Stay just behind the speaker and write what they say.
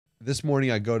this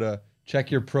morning I go to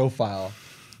check your profile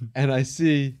and I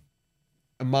see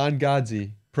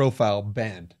Gadzhi profile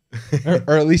banned,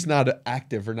 or at least not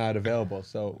active or not available.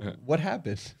 So what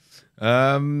happened?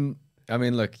 I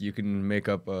mean, look, you can make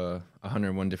up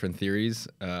 101 different theories.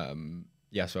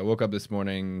 Yeah, so I woke up this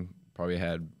morning, probably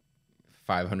had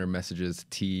 500 messages,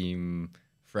 team,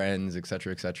 friends,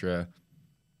 etc., etc.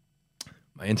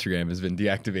 My Instagram has been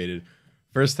deactivated,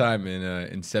 first time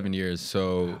in 7 years.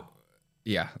 So, wow.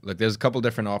 Yeah, look, there's a couple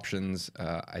different options.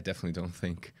 I definitely don't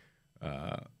think,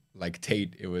 like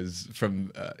Tate, it was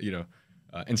from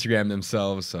Instagram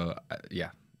themselves. So,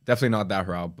 yeah, definitely not that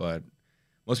route, but.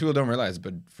 Most people don't realize,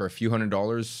 but for a few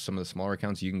 $100s, some of the smaller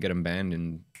accounts, you can get them banned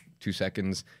in 2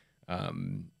 seconds.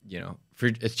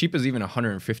 For as cheap as even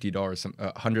 $150,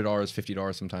 $100,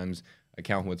 $50 sometimes.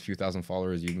 Account with a few thousand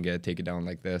followers, you can take it down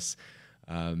like this.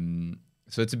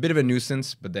 So it's a bit of a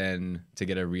nuisance, but then to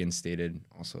get it reinstated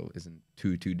also isn't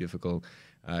too difficult.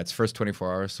 It's first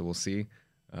 24 hours, so we'll see.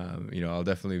 I'll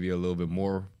definitely be a little bit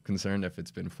more concerned if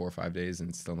it's been 4 or 5 days and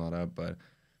it's still not up, but.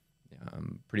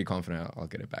 I'm pretty confident I'll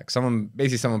get it back. Someone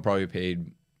probably paid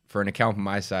for an account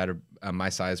my size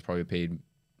probably paid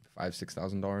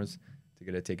 $5,000-$6,000 to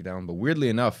get it taken down. But weirdly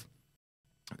enough,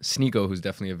 Sneeko, who's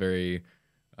definitely a very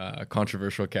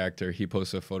controversial character, he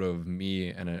posted a photo of me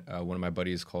and one of my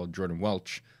buddies called Jordan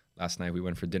Welch last night. We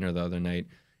went for dinner the other night,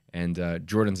 and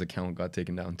Jordan's account got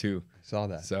taken down too. I saw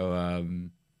that. So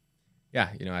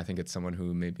I think it's someone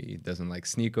who maybe doesn't like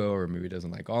Sneeko, or maybe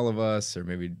doesn't like all of us, or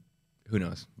maybe. Who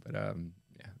knows? But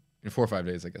in 4 or 5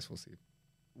 days, I guess we'll see.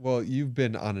 Well, you've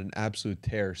been on an absolute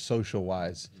tear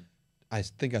social-wise. Mm-hmm. I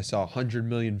think I saw 100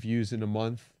 million views in a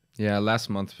month. Yeah, last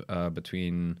month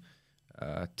between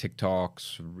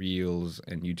TikToks, Reels,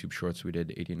 and YouTube Shorts, we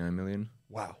did 89 million.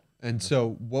 Wow. And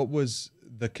so what was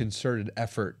the concerted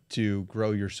effort to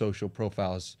grow your social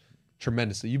profiles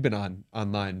tremendously? You've been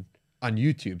online on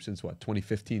YouTube since, what,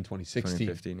 2015, 2016?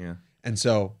 2015, yeah. And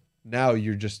so now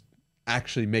you're just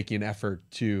actually making an effort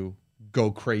to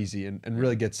go crazy and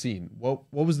really get seen. What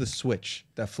was the switch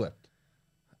that flipped?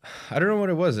 I don't know what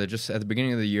it was. I just, at the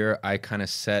beginning of the year, I kind of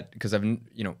set, because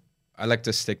I like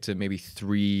to stick to maybe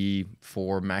 3,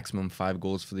 4, maximum 5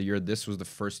 goals for the year. This was the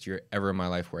first year ever in my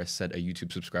life where I set a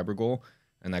YouTube subscriber goal,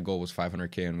 and that goal was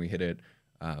 500K, and we hit it,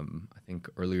 I think,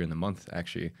 earlier in the month,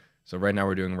 actually. So right now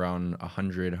we're doing around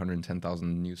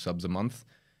 110,000 new subs a month.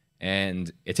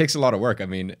 And it takes a lot of work. I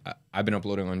mean, I've been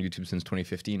uploading on YouTube since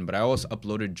 2015, but I always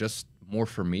uploaded just more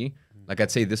for me. Like, I'd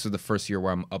say this is the first year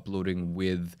where I'm uploading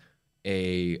with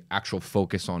a actual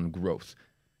focus on growth.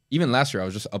 Even last year, I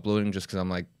was just uploading just because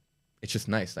I'm like, it's just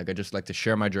nice. Like, I just like to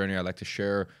share my journey. I like to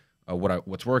share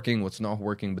what's working, what's not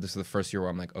working. But this is the first year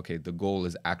where I'm like, okay, the goal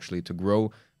is actually to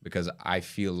grow, because I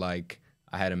feel like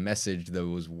I had a message that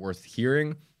was worth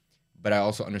hearing. But I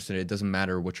also understood it doesn't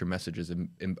matter what your message is. It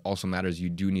also matters you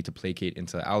do need to placate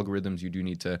into the algorithms. You do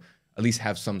need to at least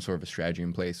have some sort of a strategy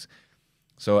in place.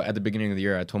 So at the beginning of the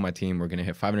year, I told my team we're going to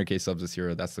hit 500K subs this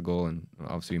year. That's the goal. And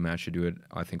obviously we managed to do it.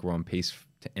 I think we're on pace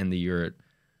to end the year at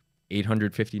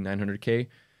 850, 900K.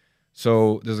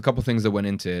 So there's a couple things that went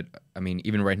into it. I mean,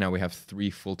 even right now we have 3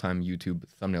 full-time YouTube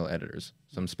thumbnail editors.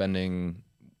 So I'm spending,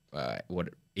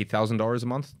 $8,000 a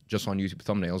month just on YouTube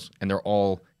thumbnails. And they're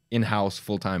all in-house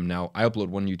full-time. Now, I upload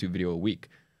 1 YouTube video a week.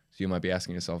 So you might be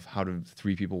asking yourself, how do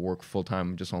 3 people work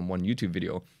full-time just on 1 YouTube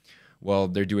video? Well,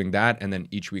 they're doing that, and then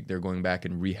each week they're going back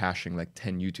and rehashing like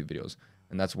 10 YouTube videos.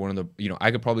 And that's one of the,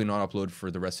 I could probably not upload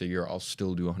for the rest of the year. I'll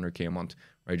still do 100K a month,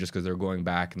 right? Just because they're going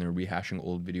back and they're rehashing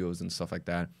old videos and stuff like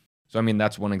that. So, I mean,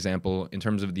 that's one example. In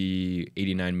terms of the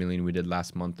 89 million we did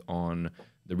last month on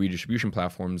the redistribution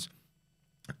platforms,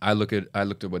 I looked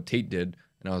at what Tate did,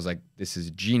 and I was like, this is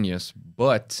genius.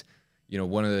 But,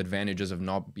 one of the advantages of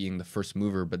not being the first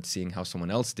mover, but seeing how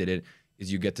someone else did it,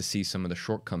 is you get to see some of the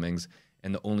shortcomings.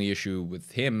 And the only issue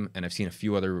with him, and I've seen a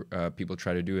few other people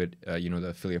try to do it, the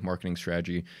affiliate marketing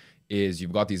strategy, is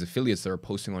you've got these affiliates that are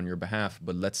posting on your behalf,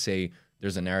 but let's say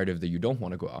there's a narrative that you don't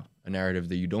want to go out, a narrative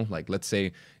that you don't like. Let's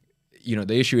say,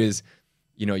 the issue is,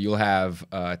 you'll have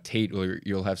Tate, or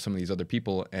you'll have some of these other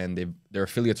people, and their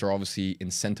affiliates are obviously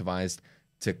incentivized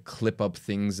to clip up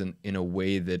things in a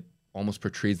way that almost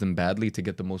portrays them badly to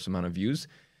get the most amount of views.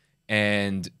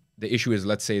 And the issue is,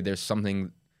 let's say there's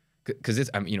something, because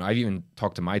I've even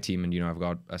talked to my team, and I've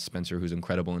got Spencer, who's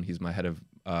incredible, and he's my head of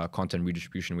content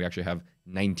redistribution. We actually have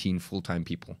 19 full-time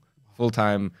people.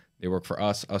 Full-time, they work for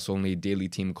us only, daily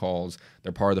team calls.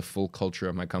 They're part of the full culture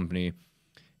of my company.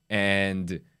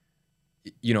 And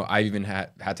I even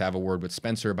had to have a word with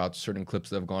Spencer about certain clips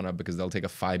that have gone up, because they'll take a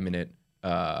 5-minute,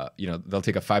 they'll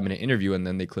take a 5-minute interview and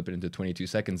then they clip it into 22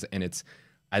 seconds, and it's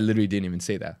I literally didn't even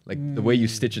say that. Like the way you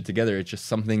stitch it together, it's just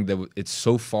something that it's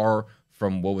so far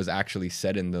from what was actually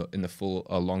said in the full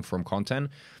long form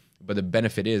content. But the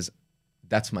benefit is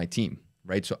that's my team,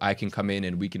 right? So I can come in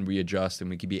and we can readjust and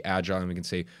we can be agile and we can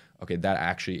say, okay, that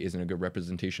actually isn't a good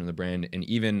representation of the brand. And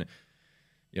even,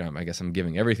 you know, I guess I'm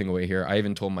giving everything away here. I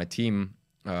even told my team,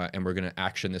 and we're going to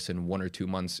action this in 1 or 2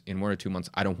 months. In 1 or 2 months,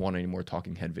 I don't want any more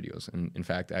talking head videos. And in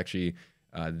fact, actually,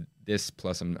 this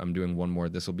plus I'm doing one more.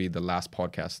 This will be the last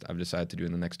podcast I've decided to do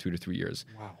in the next 2 to 3 years.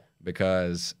 Wow.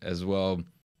 Because as well,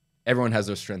 everyone has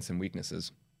their strengths and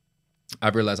weaknesses.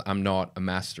 I've realized I'm not a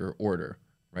master orator,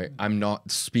 right? I'm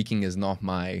not, speaking is not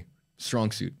my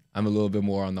strong suit. I'm a little bit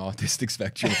more on the autistic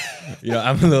spectrum. You know,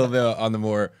 I'm a little bit on the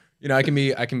more, you know, I can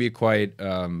be quite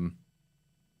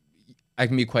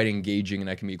engaging and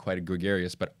I can be quite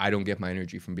gregarious, but I don't get my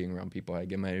energy from being around people. I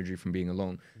get my energy from being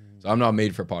alone. So I'm not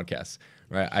made for podcasts,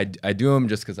 right? I do them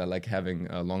just because I like having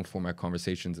long format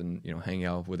conversations and, you know, hanging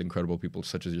out with incredible people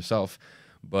such as yourself.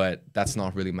 But that's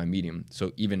not really my medium.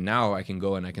 So even now I can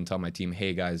go and I can tell my team,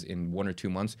 hey guys, in 1 or 2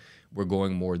 months, we're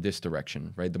going more this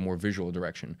direction, right? The more visual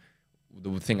direction.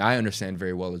 The thing I understand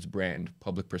very well is brand,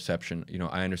 public perception. You know,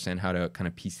 I understand how to kind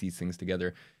of piece these things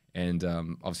together. And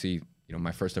obviously, you know,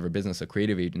 my first ever business, a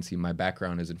creative agency, my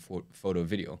background is in photo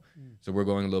video. So we're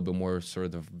going a little bit more sort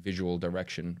of the visual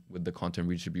direction with the content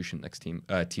redistribution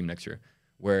team next year.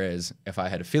 Whereas if I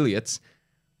had affiliates,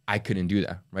 I couldn't do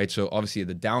that, right? So obviously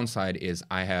the downside is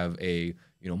I have a,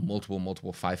 you know, multiple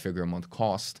 5-figure a month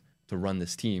cost to run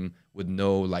this team with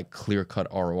no like clear-cut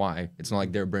ROI. It's not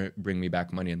like they're bring me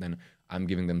back money and then I'm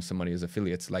giving them some money as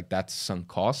affiliates. Like that's some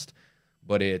cost,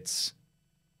 but it's,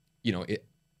 you know,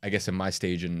 I guess in my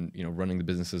stage and, you know, running the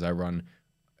businesses I run,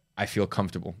 I feel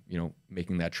comfortable, you know,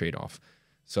 making that trade-off.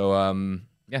 So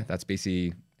yeah, that's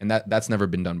basically, and that's never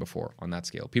been done before on that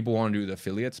scale. People want to do the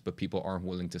affiliates, but people aren't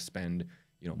willing to spend,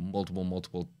 you know,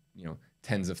 multiple, you know,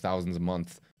 tens of thousands a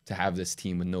month to have this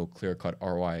team with no clear-cut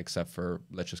ROI except for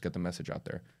let's just get the message out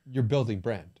there. You're building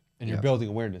brand and you're building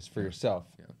awareness for yourself.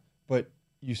 Yeah. But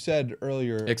you said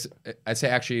earlier, I'd say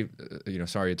actually, you know,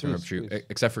 sorry to interrupt you,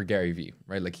 except for Gary Vee,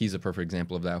 right? Like he's a perfect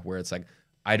example of that, where it's like,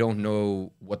 I don't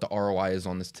know what the ROI is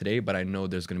on this today, but I know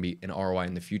there's going to be an ROI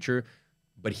in the future.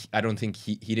 But I don't think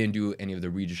he didn't do any of the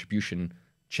redistribution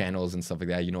channels and stuff like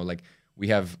that. You know, like we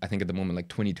have, I think at the moment, like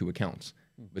 22 accounts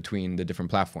between the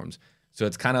different platforms. So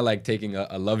it's kind of like taking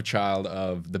a love child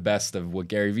of the best of what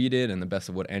Gary Vee did and the best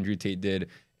of what Andrew Tate did,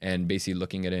 and basically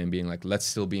looking at it and being like, let's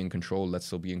still be in control. Let's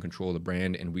still be in control of the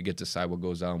brand, and we get to decide what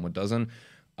goes out and what doesn't.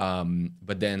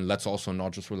 But then let's also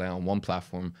not just rely on one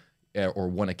platform or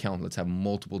one account. Let's have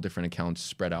multiple different accounts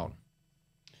spread out.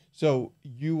 So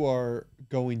you are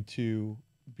going to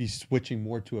be switching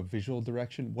more to a visual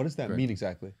direction. What does that mean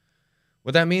exactly?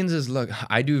 What that means is, look,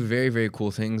 I do very, very cool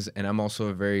things, and I'm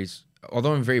also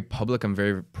although I'm very public, I'm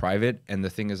very private. And the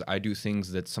thing is, I do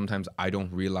things that sometimes I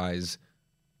don't realize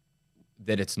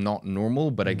that it's not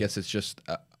normal, but I guess it's just,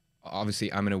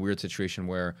 obviously I'm in a weird situation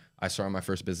where I started my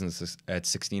first business at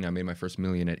 16. I made my first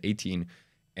million at 18.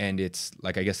 And it's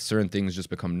like, I guess certain things just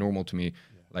become normal to me.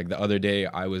 Yeah. Like the other day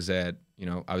I was at, you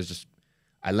know,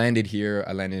 I landed here.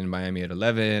 I landed in Miami at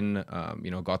 11,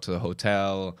 you know, got to the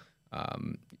hotel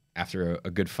after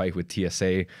a good fight with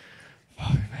TSA.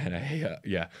 Oh,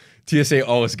 man, TSA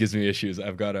always gives me issues.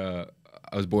 I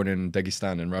was born in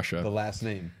Dagestan in Russia. The last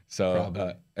name.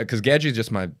 So, because Gadzhi is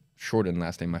just my shortened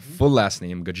last name. My full last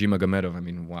name, Gadzhi Magomedov. I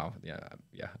mean, wow. Yeah.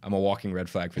 I'm a walking red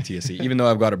flag for TSA, even though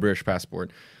I've got a British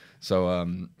passport. So,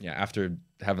 yeah, after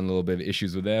having a little bit of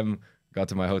issues with them, got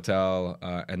to my hotel,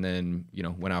 and then, you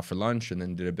know, went out for lunch and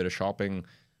then did a bit of shopping.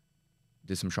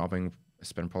 Did some shopping. I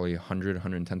spent probably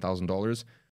 $110,000.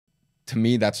 To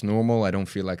me, that's normal. I don't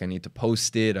feel like I need to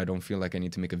post it. I don't feel like I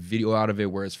need to make a video out of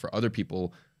it. Whereas for other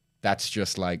people, that's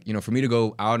just like, you know, for me to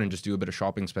go out and just do a bit of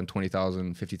shopping, spend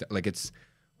 $20,000, $50,000, like it's,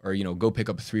 or, you know, go pick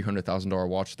up a $300,000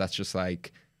 watch. That's just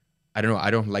like, I don't know.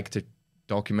 I don't like to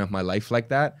document my life like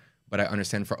that. But I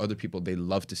understand for other people, they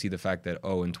love to see the fact that,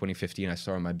 oh, in 2015, I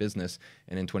started my business.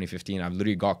 And in 2015, I've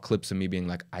literally got clips of me being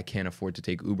like, I can't afford to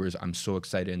take Ubers. I'm so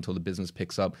excited until the business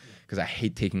picks up because I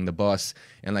hate taking the bus.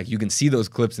 And like, you can see those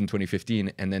clips in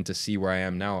 2015. And then to see where I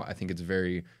am now, I think it's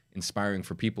very inspiring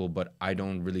for people. But I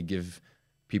don't really give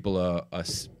people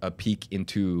a peek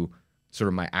into sort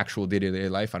of my actual day-to-day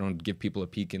life. I don't give people a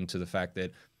peek into the fact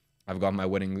that I've got my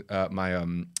wedding, my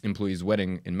employee's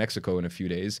wedding in Mexico in a few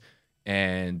days.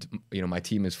 And, you know, my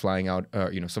team is flying out,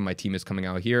 you know, some of my team is coming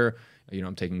out here. You know,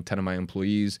 I'm taking 10 of my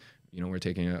employees. You know, we're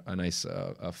taking a nice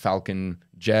Falcon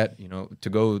jet, you know, to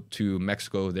go to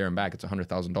Mexico there and back. It's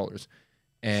 $100,000.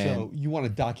 And so you want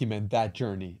to document that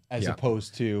journey as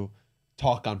opposed to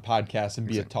talk on podcasts and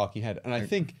be a talking head. And I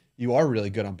think you are really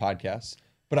good on podcasts,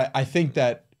 but I think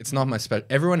that it's not my special.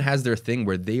 Everyone has their thing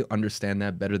where they understand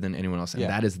that better than anyone else, and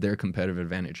that is their competitive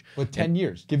advantage. But 10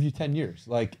 years, give you 10 years.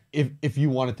 Like if you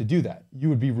wanted to do that, you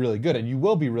would be really good, and you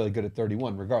will be really good at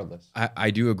 31 regardless. I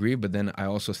do agree, but then I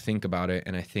also think about it,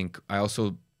 and I think I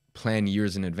also plan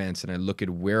years in advance, and I look at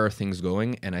where are things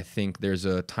going, and I think there's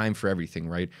a time for everything,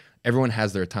 right? Everyone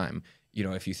has their time. You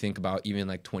know, if you think about even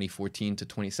like 2014 to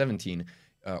 2017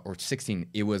 or 16,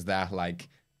 it was that like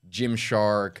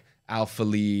Gymshark, Alpha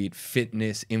Lead,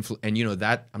 fitness, and you know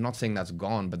that I'm not saying that's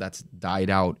gone, but that's died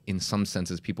out in some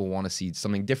senses. People want to see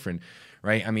something different,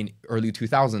 right? I mean, early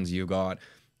 2000s, you got,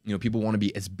 you know, people want to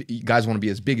be guys want to be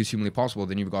as big as humanly possible.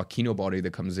 Then you've got Kino Body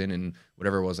that comes in and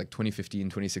whatever it was, like 2015,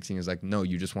 2016 is like, no,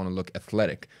 you just want to look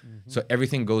athletic. So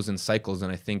everything goes in cycles.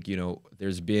 And I think, you know,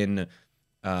 there's been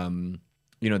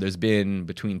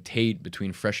between Tate,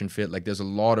 between Fresh and Fit, like there's a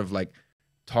lot of like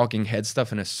talking head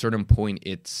stuff. And at a certain point,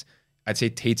 I'd say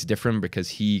Tate's different because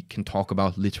he can talk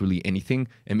about literally anything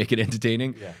and make it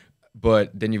entertaining. Yeah.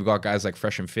 But then you've got guys like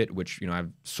Fresh and Fit, which, you know, I have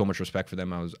so much respect for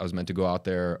them. I was meant to go out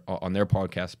there on their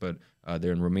podcast, but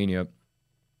they're in Romania.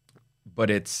 But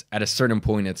it's at a certain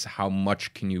point, it's how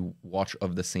much can you watch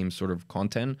of the same sort of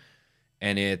content.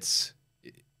 And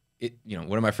you know,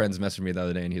 one of my friends messaged me the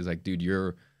other day and he's like, dude,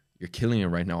 you're killing it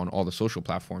right now on all the social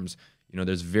platforms. You know,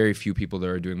 there's very few people that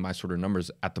are doing my sort of numbers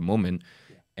at the moment.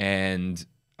 Yeah. And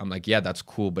I'm like, yeah, that's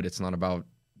cool, but it's not about,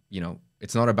 you know,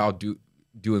 it's not about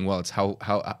doing well. It's how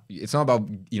it's not about,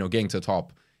 you know, getting to the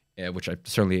top, which I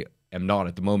certainly am not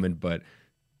at the moment, but,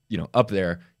 you know, up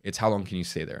there, it's how long can you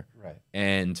stay there? Right.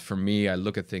 And for me, I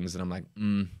look at things and I'm like,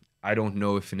 I don't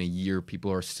know if in a year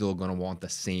people are still going to want the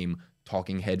same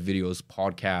talking head videos,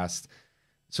 podcast.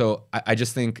 So I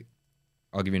just think,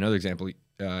 I'll give you another example.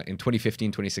 In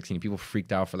 2015, 2016, people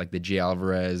freaked out for like the Jay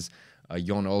Alvarez,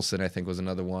 Jon Olsen, I think was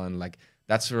another one. Like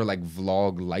that's sort of like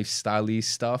vlog lifestyle-y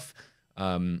stuff.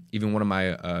 Even one of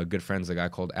my good friends, a guy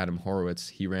called Adam Horowitz,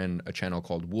 he ran a channel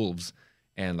called Wolves.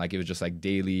 And like it was just like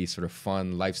daily sort of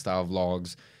fun lifestyle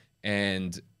vlogs.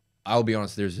 And I'll be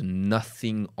honest, there's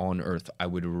nothing on earth I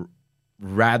would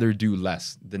rather do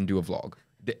less than do a vlog.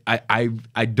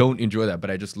 I don't enjoy that,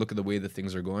 but I just look at the way that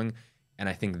things are going. And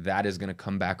I think that is going to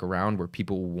come back around where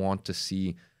people want to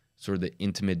see sort of the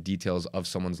intimate details of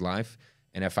someone's life.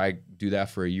 And if I do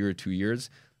that for a year or 2 years,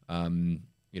 you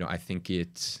know, I think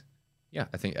I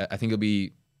think it'll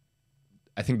be,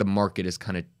 I think the market is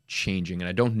kind of changing and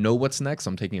I don't know what's next.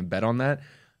 I'm taking a bet on that,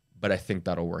 but I think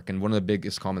that'll work. And one of the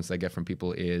biggest comments I get from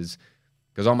people is,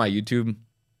 because on my YouTube,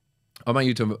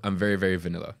 I'm very, very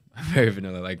vanilla. I'm very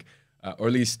vanilla, like, or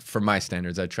at least for my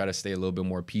standards. I try to stay a little bit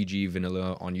more PG,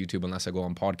 vanilla on YouTube unless I go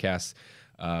on podcasts.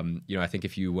 You know, I think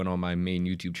if you went on my main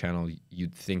YouTube channel,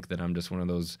 you'd think that I'm just one of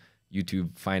those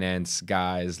YouTube finance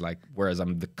guys, like, whereas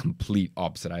I'm the complete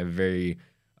opposite. I have very,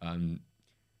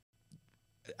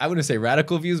 I wouldn't say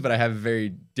radical views, but I have very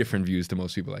different views to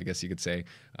most people, I guess you could say.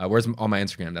 Whereas on my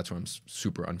Instagram, that's where I'm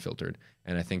super unfiltered.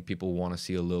 And I think people want to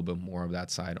see a little bit more of that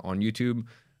side on YouTube.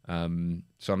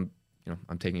 So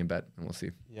I'm taking a bet and we'll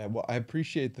see. Yeah, well, I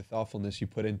appreciate the thoughtfulness you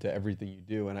put into everything you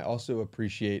do. And I also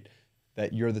appreciate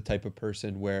that you're the type of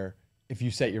person where if you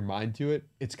set your mind to it,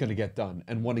 it's going to get done.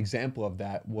 And one example of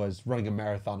that was running a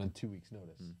marathon on 2 weeks'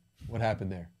 notice. What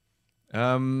happened there?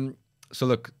 So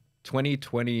look,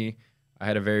 2020, I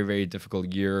had a very, very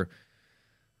difficult year.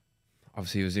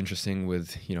 Obviously, it was interesting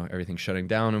with, you know, everything shutting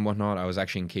down and whatnot. I was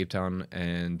actually in Cape Town,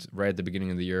 and right at the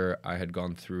beginning of the year, I had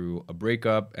gone through a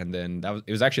breakup, and then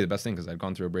it was actually the best thing because I'd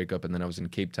gone through a breakup, and then I was in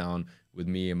Cape Town with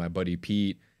me and my buddy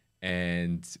Pete,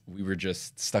 and we were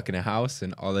just stuck in a house,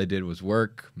 and all I did was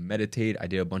work, meditate. I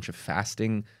did a bunch of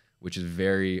fasting, which is a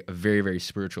very, very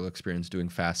spiritual experience, doing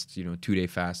fasts, you know, 2-day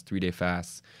fast, 3-day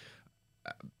fasts.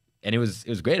 And it was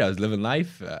great. I was living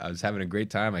life. I was having a great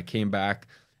time. I came back.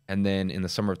 And then in the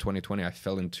summer of 2020, I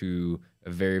fell into a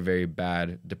very, very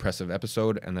bad depressive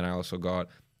episode. And then I also got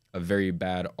a very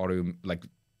bad it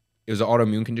was an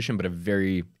autoimmune condition, but a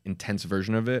very intense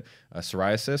version of it,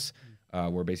 psoriasis,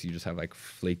 where basically you just have like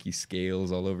flaky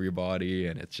scales all over your body.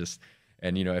 And it's just,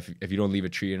 and you know, if you don't leave a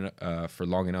tree for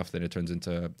long enough, then it turns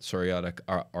into psoriatic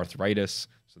arthritis.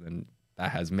 So then that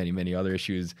has many, many other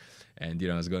issues. And, you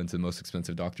know, I was going to the most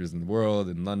expensive doctors in the world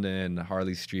in London,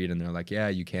 Harley Street, and they're like, yeah,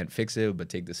 you can't fix it, but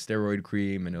take the steroid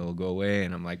cream and it'll go away.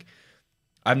 And I'm like,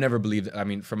 I've never believed, I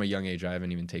mean, from a young age, I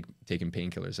haven't even taken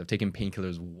painkillers. I've taken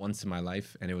painkillers once in my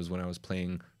life, and it was when I was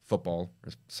playing football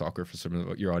or soccer for some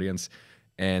of your audience.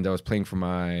 And I was playing for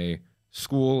my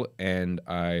school, and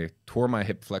I tore my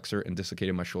hip flexor and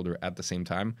dislocated my shoulder at the same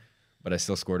time, but I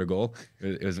still scored a goal.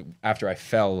 It was after I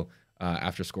fell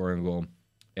after scoring a goal.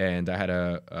 And I had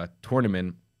a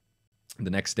tournament the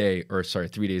next day, or sorry,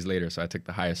 3 days later. So I took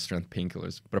the highest strength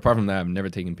painkillers. But apart from that, I've never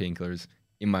taken painkillers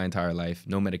in my entire life.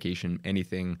 No medication,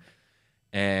 anything.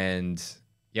 And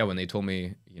yeah, when they told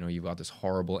me, you've got this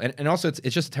horrible, and also it's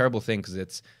just a terrible thing because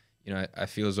it's, I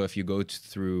feel as though if you go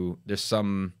through, there's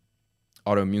some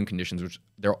autoimmune conditions, which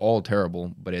they're all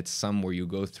terrible, but it's some where you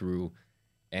go through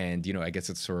and, I guess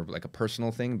it's sort of like a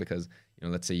personal thing because,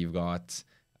 let's say you've got,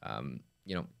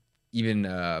 even,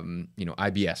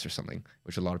 IBS or something,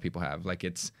 which a lot of people have. Like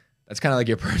that's kind of like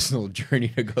your personal journey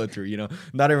to go through,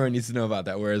 Not everyone needs to know about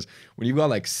that. Whereas when you've got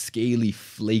like scaly,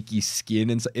 flaky skin,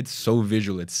 and it's so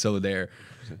visual, it's so there.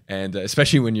 And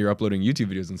especially when you're uploading YouTube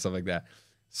videos and stuff like that.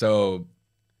 So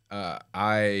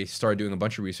I started doing a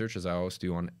bunch of research, as I always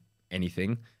do on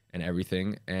anything and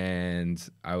everything. And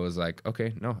I was like,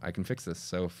 okay, no, I can fix this.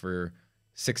 So for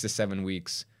 6 to 7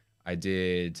 weeks, I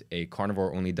did a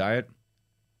carnivore only diet.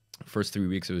 First 3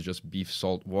 weeks, it was just beef,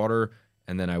 salt, water.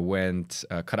 And then I went,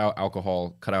 cut out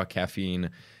alcohol, cut out caffeine.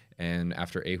 And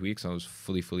after 8 weeks, I was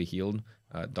fully healed.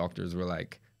 Doctors were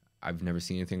like, I've never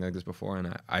seen anything like this before.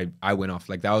 And I went off.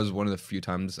 Like, that was one of the few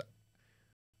times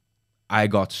I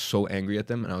got so angry at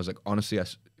them. And I was like, honestly,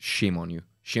 shame on you.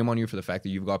 Shame on you for the fact that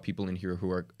you've got people in here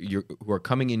who are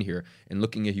coming in here and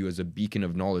looking at you as a beacon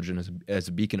of knowledge and as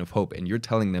a beacon of hope. And you're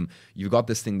telling them you've got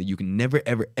this thing that you can never,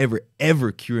 ever, ever,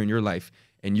 ever cure in your life.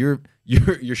 And you're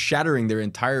shattering their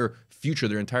entire future,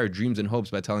 their entire dreams and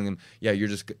hopes by telling them, yeah,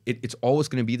 it's always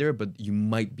going to be there, but you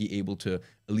might be able to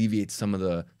alleviate some of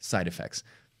the side effects.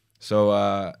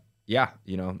 So, yeah,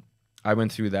 I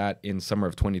went through that in summer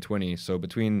of 2020. So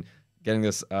between getting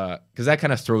this, because that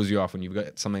kind of throws you off when you've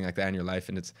got something like that in your life.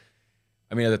 And at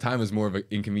the time it was more of an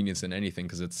inconvenience than anything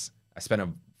because I spent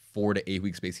 4 to 8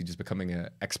 weeks basically just becoming an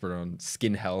expert on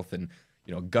skin health and,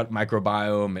 gut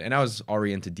microbiome. And I was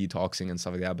already into detoxing and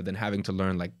stuff like that, but then having to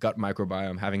learn like gut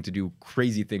microbiome, having to do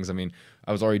crazy things.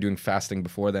 I was already doing fasting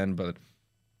before then, but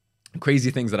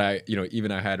crazy things that I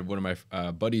had one of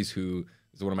my buddies who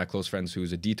is one of my close friends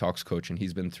who's a detox coach, and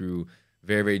he's been through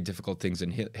very, very difficult things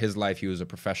in his life. He was a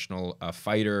professional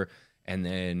fighter, and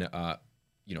then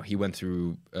he went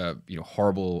through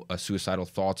horrible suicidal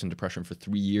thoughts and depression for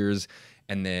 3 years,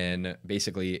 and then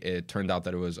basically it turned out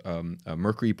that it was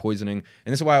mercury poisoning.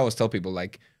 And this is why I always tell people,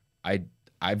 like,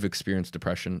 I've experienced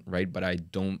depression, right? But I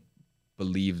don't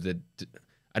believe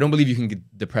you can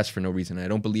get depressed for no reason. I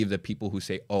don't believe that people who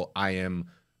say, "Oh,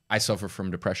 I suffer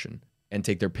from depression," and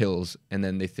take their pills and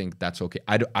then they think that's okay.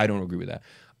 I don't agree with that.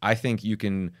 I think you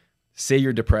can say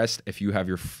you're depressed if you have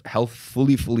your health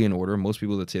fully in order. Most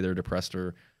people that say they're depressed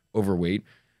are overweight.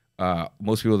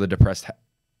 Most people that are depressed,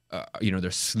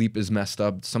 their sleep is messed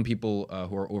up. Some people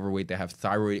who are overweight, they have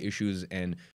thyroid issues.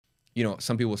 And,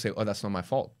 some people will say, oh, that's not my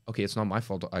fault. Okay, it's not my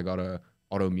fault. I got a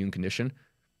autoimmune condition.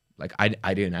 Like,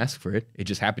 I didn't ask for it. It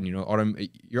just happened, Your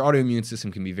autoimmune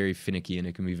system can be very finicky and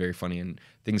it can be very funny and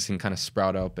things can kind of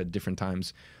sprout up at different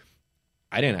times.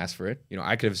 I didn't ask for it.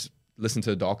 I could have listened to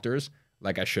the doctors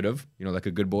like I should have, like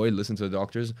a good boy, listen to the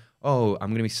doctors. Oh, I'm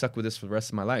going to be stuck with this for the rest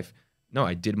of my life. No,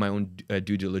 I did my own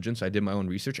due diligence. I did my own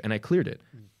research and I cleared it.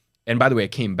 And by the way, I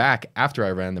came back after I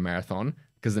ran the marathon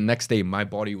because the next day my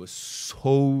body was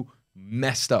so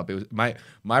messed up. It was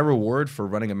my reward for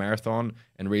running a marathon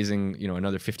and raising,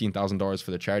 another $15,000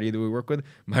 for the charity that we work with.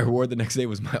 My reward the next day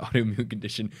was my autoimmune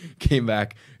condition came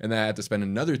back, and then I had to spend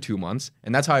another 2 months.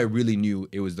 And that's how I really knew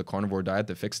it was the carnivore diet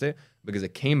that fixed it, because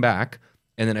it came back,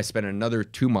 and then I spent another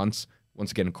 2 months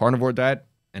once again carnivore diet,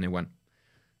 and it went.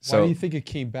 So, why do you think it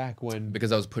came back when?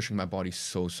 Because I was pushing my body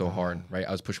so hard, right?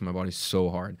 I was pushing my body so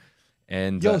hard,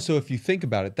 and so if you think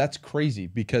about it, that's crazy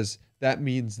because that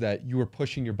means that you were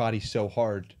pushing your body so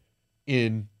hard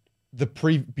in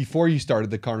before you started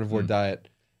the carnivore diet,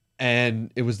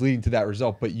 and it was leading to that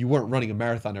result, but you weren't running a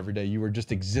marathon every day. You were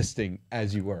just existing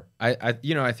as you were. I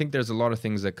think there's a lot of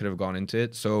things that could have gone into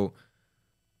it. So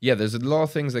yeah, there's a lot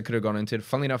of things that could have gone into it.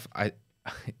 Funnily enough, I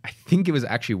think it was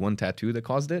actually one tattoo that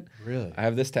caused it. Really? I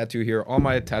have this tattoo here. All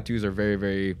my tattoos are very,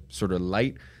 very sort of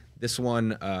light. This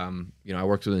one, I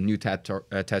worked with a new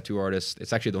tattoo artist.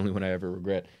 It's actually the only one I ever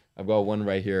regret. I've got one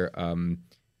right here, and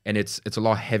it's a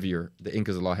lot heavier. The ink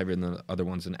is a lot heavier than the other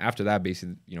ones. And after that,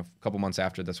 basically, a couple months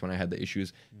after, that's when I had the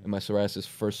issues. And my psoriasis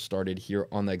first started here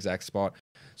on the exact spot.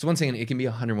 So once again, it can be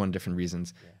 101 different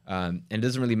reasons. And it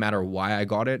doesn't really matter why I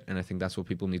got it. And I think that's what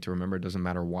people need to remember. It doesn't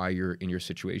matter why you're in your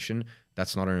situation.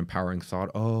 That's not an empowering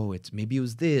thought. Oh, maybe it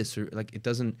was this, or like it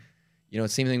doesn't,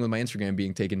 same thing with my Instagram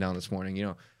being taken down this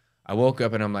morning. I woke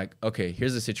up and I'm like, okay,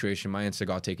 here's the situation. My Insta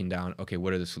got taken down. Okay,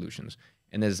 what are the solutions?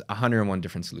 And there's 101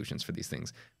 different solutions for these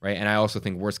things, right? And I also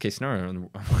think worst case scenario. And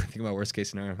when I think about worst case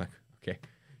scenario, I'm like, okay,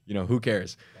 who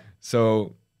cares?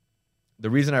 So the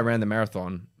reason I ran the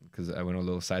marathon, because I went on a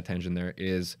little side tangent there,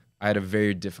 is I had a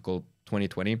very difficult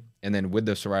 2020. And then with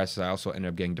the psoriasis, I also ended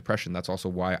up getting depression. That's also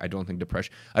why I don't think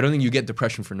you get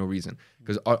depression for no reason,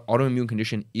 because autoimmune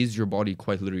condition is your body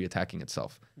quite literally attacking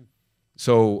itself.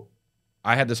 So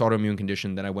I had this autoimmune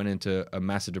condition. Then I went into a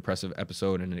massive depressive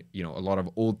episode, and a lot of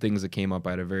old things that came up.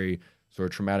 I had a very sort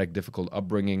of traumatic, difficult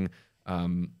upbringing,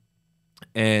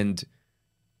 and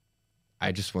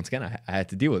I just, once again, I had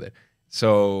to deal with it.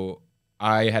 So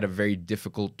I had a very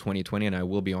difficult 2020, and I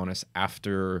will be honest,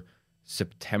 after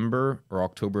September or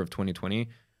October of 2020,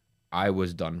 I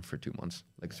was done for 2 months,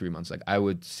 like 3 months. Like I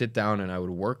would sit down and I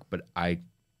would work, but I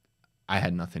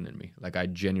had nothing in me. Like I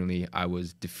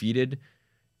was defeated.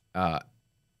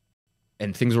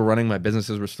 And things were running, my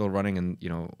businesses were still running. And,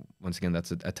 once again,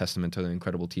 that's a testament to the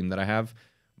incredible team that I have.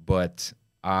 But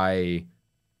I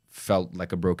felt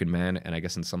like a broken man. And I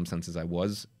guess in some senses I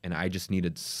was. And I just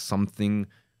needed something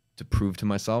to prove to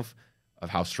myself of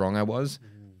how strong I was.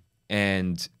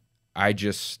 And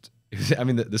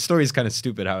the story is kind of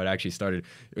stupid how it actually started.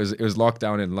 It was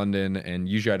lockdown in London. And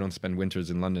usually I don't spend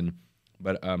winters in London.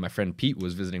 But my friend Pete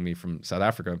was visiting me from South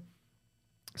Africa.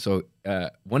 So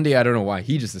one day, I don't know why,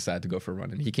 he just decided to go for a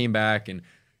run. And he came back, and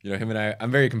him and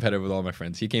I'm very competitive with all my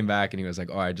friends. He came back and he was like,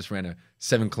 oh, I just ran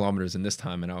 7 kilometers in this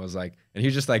time. And I was like, and he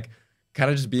was just like, kind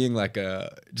of just being like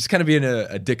being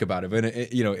a dick about it, but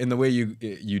in the way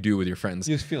you do with your friends.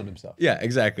 He was feeling himself. Yeah,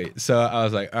 exactly. So I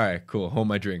was like, all right, cool, hold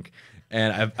my drink.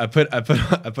 And I put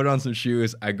on some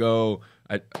shoes. I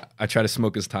try to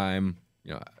smoke his time.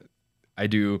 I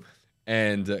do.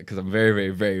 And because I'm very,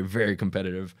 very, very, very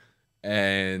competitive.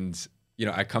 And,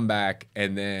 I come back,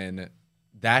 and then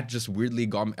that just weirdly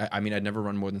got me. I mean, I'd never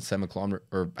run more than 7 kilometers,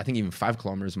 or I think even 5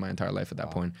 kilometers in my entire life at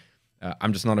that point.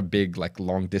 I'm just not a big, like,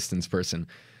 long distance person.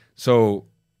 So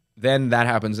then that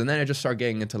happens. And then I just start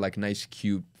getting into like nice,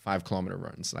 cute 5 kilometer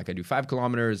runs. Like I do 5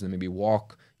 kilometers and maybe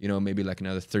walk, maybe like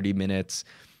another 30 minutes.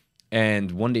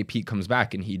 And one day Pete comes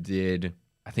back and he did,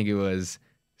 I think it was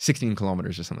 16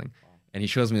 kilometers or something. And he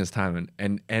shows me his time.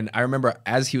 And I remember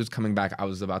as he was coming back, I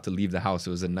was about to leave the house. It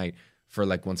was at night for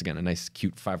like, once again, a nice,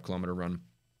 cute 5 kilometer run.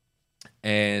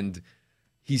 And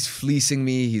he's fleecing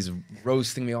me. He's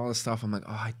roasting me, all this stuff. I'm like,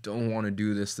 oh, I don't want to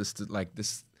do this.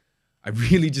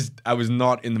 I was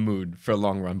not in the mood for a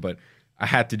long run, but I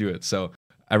had to do it. So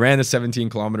I ran the 17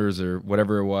 kilometers or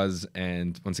whatever it was.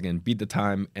 And once again, beat the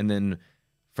time. And then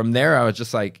from there, I was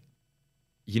just like,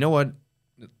 you know what?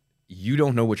 You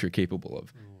don't know what you're capable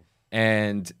of.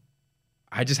 And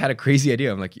I just had a crazy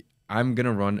idea. I'm like, I'm going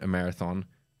to run a marathon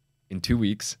in 2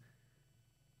 weeks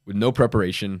with no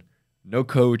preparation, no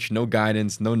coach, no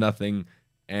guidance, no nothing.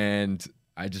 And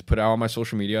I just put it out on my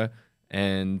social media.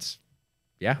 And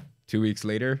yeah, 2 weeks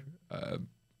later,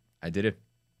 I did it.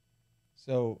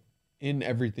 So in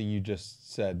everything you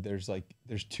just said, there's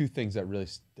 2 things that really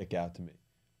stick out to me.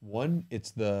 One,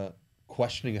 it's the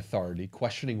questioning authority,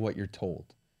 questioning what you're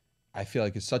told. I feel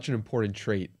like it's such an important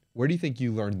trait. Where do you think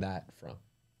you learned that from?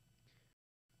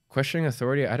 Questioning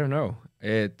authority? I don't know.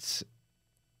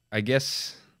 I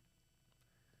guess,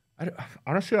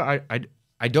 honestly,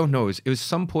 I don't know. It was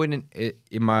some point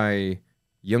in my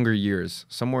younger years,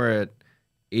 somewhere at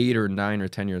 8 or 9 or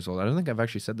 10 years old. I don't think I've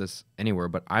actually said this anywhere,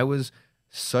 but I was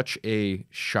such a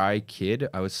shy kid.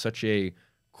 I was such a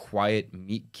quiet,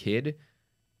 meek kid.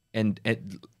 And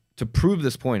to prove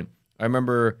this point, I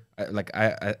remember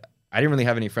I didn't really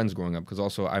have any friends growing up because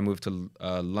also I moved to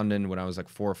London when I was like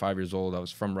 4 or 5 years old. I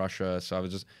was from Russia. So I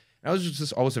was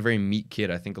just always a very meek kid.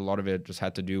 I think a lot of it just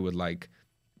had to do with like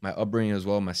my upbringing as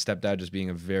well. My stepdad just being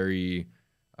a very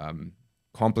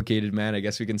complicated man, I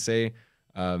guess we can say.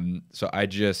 So I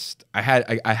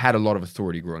had a lot of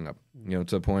authority growing up, to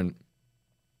the point,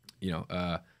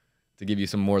 to give you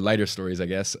some more lighter stories, I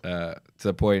guess, to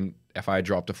the point if I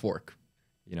dropped a fork.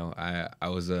 I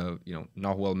was a,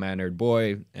 not well-mannered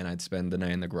boy, and I'd spend the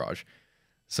night in the garage.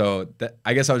 So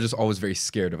I guess I was just always very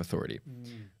scared of authority.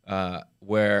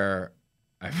 Where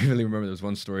I really remember there was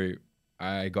one story.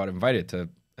 I got invited to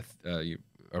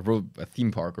a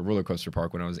theme park, a roller coaster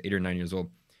park, when I was 8 or 9 years old.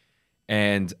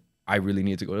 And I really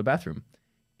needed to go to the bathroom.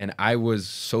 And I was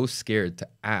so scared to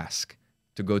ask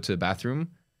to go to the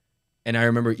bathroom. And I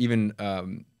remember even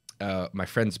my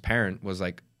friend's parent was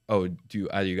like, oh, do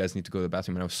either you guys need to go to the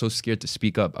bathroom? And I was so scared to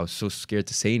speak up. I was so scared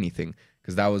to say anything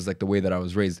because that was like the way that I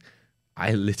was raised.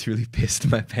 I literally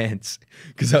pissed my pants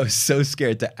because I was so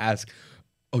scared to ask,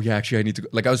 oh yeah, actually I need to go.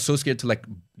 Like I was so scared to like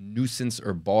nuisance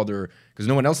or bother because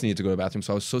no one else needed to go to the bathroom.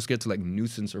 So I was so scared to like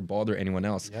nuisance or bother anyone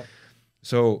else. Yep.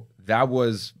 So that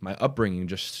was my upbringing,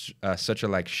 just such a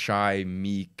like shy,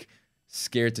 meek,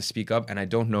 scared to speak up, and I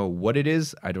don't know what it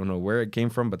is. I don't know where it came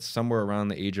from, but somewhere around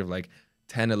the age of like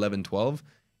 10, 11, 12,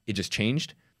 it just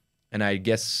changed. And I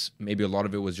guess maybe a lot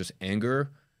of it was just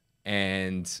anger,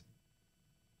 and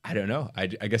I don't know. I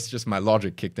guess just my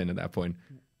logic kicked in at that point.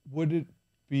 Would it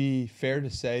be fair to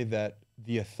say that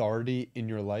the authority in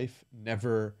your life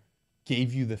never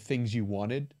gave you the things you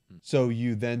wanted? So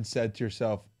you then said to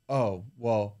yourself, oh,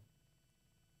 well,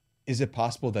 is it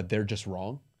possible that they're just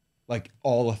wrong? Like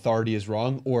all authority is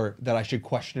wrong, or that I should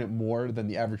question it more than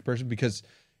the average person? Because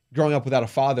growing up without a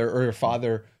father, or a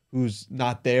father who's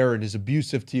not there and is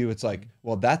abusive to you, it's like,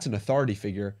 well, that's an authority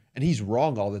figure and he's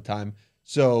wrong all the time.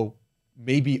 So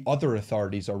maybe other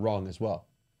authorities are wrong as well.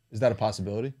 Is that a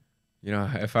possibility? You know,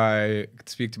 if I could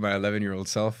speak to my 11-year-old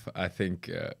self, I think,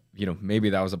 you know, maybe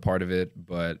that was a part of it.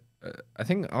 But I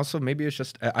think also maybe it's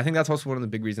just, I think that's also one of the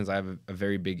big reasons I have a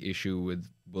very big issue with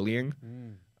bullying.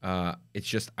 It's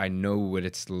just, I know what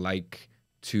it's like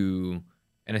to,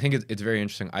 and I think it's very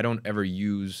interesting. I don't ever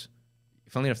use,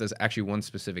 funnily enough, there's actually one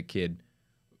specific kid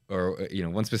or, you know,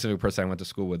 one specific person I went to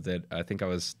school with that I think I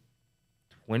was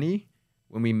 20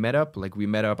 when we met up. Like we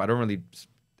met up, I don't really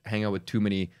hang out with too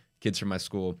many kids from my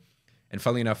school. And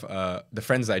funnily enough, the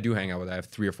friends that I do hang out with, I have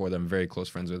 3 or 4 of them I'm very close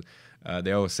friends with.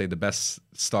 They always say the best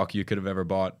stock you could have ever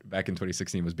bought back in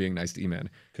 2016 was being nice to E-Man.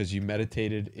 Because you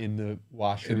meditated in the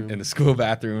washroom. In the school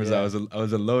bathrooms. Yeah. I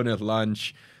was alone at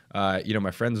lunch. You know,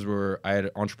 my friends I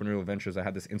had entrepreneurial ventures. I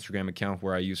had this Instagram account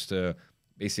where I used to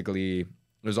basically,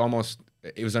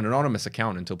 it was an anonymous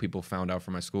account until people found out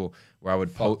from my school, where I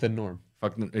would Fuck the norm.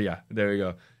 Yeah, there we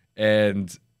go.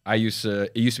 And it used to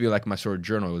be like my sort of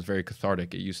journal. It was very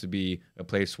cathartic. It used to be a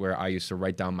place where I used to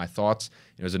write down my thoughts.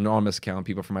 It was an anonymous account.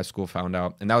 People from my school found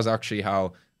out. And that was actually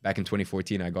how, back in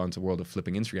 2014, I got into the world of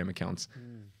flipping Instagram accounts.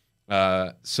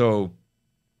 So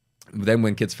then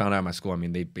when kids found out at my school, I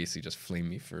mean, they basically just flamed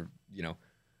me for, you know,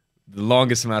 the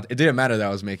longest amount. It didn't matter that I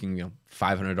was making, you know,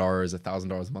 $500,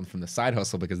 $1,000 a month from the side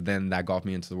hustle, because then that got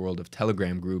me into the world of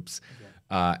Telegram groups.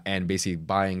 And basically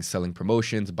buying, selling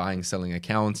promotions, buying, selling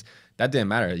accounts. That didn't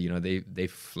matter. You know, they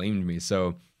flamed me.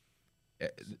 So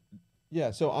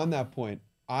yeah. So on that point,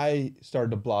 I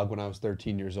started to blog when I was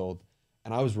 13 years old,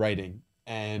 and I was writing,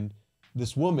 and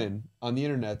this woman on the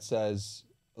internet says,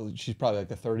 she's probably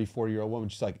like a 34-year-old woman.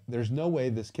 She's like, there's no way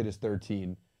this kid is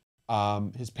 13.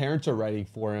 His parents are writing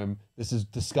for him. This is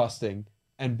disgusting.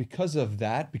 And because of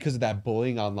that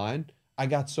bullying online, I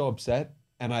got so upset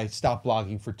and I stopped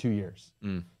blogging for 2 years.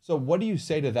 So what do you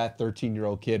say to that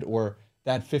 13-year-old kid, or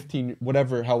that 15,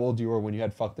 whatever, how old you were when you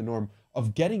had Fuck the Norm,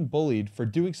 of getting bullied for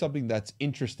doing something that's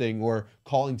interesting or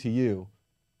calling to you,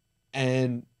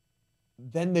 and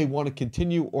then they want to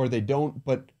continue or they don't?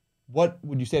 But what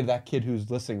would you say to that kid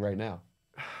who's listening right now?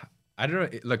 I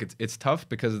don't know. Look, it's tough,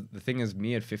 because the thing is,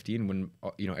 me at 15, when,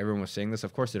 you know, everyone was saying this,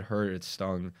 of course it hurt, it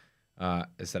stung.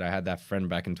 Is that I had that friend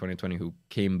back in 2020 who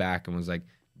came back and was like,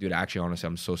 dude, actually, honestly,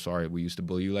 I'm so sorry we used to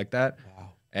bully you like that. Wow.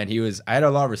 And I had a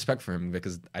lot of respect for him,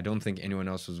 because I don't think anyone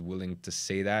else was willing to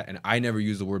say that. And I never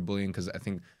used the word bullying, because I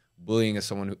think bullying is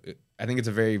someone who, I think it's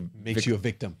a very... Makes you a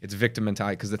victim. It's victim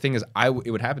mentality. Because the thing is,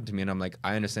 it would happen to me, and I'm like,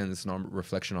 I understand this is not a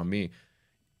reflection on me.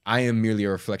 I am merely a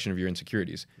reflection of your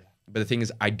insecurities. Yeah. But the thing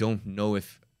is, I don't know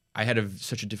if... I had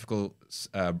such a difficult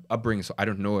upbringing, so I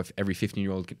don't know if every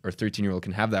 15-year-old or 13-year-old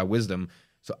can have that wisdom.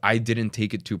 So I didn't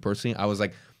take it too personally. I was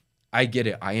like, I get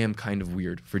it. I am kind of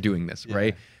weird for doing this,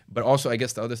 right? But also, I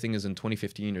guess the other thing is, in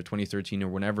 2015 or 2013 or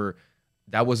whenever,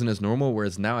 that wasn't as normal.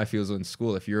 Whereas now I feel as though in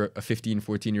school, if you're a 15,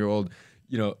 14-year-old,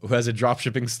 you know, who has a drop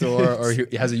shipping store or who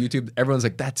has a YouTube, everyone's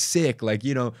like, that's sick. Like,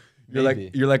 you know, you're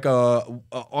like a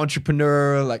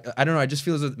entrepreneur. Like, I don't know. I just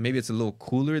feel as though maybe it's a little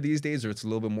cooler these days, or it's a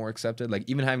little bit more accepted. Like,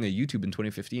 even having a YouTube in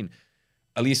 2015,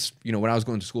 at least, you know, when I was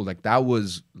going to school, like, that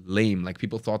was lame. Like,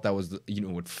 people thought that was, you know,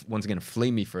 would once again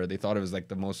flame me for it. They thought it was like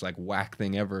the most like whack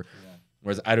thing ever. Yeah.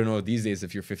 Whereas I don't know these days,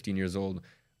 if you're 15 years old,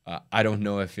 I don't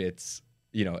know if it's,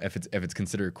 you know, if it's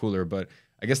considered cooler. But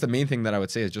I guess the main thing that I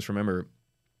would say is just remember,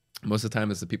 most of the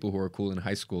time it's the people who are cool in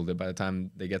high school that by the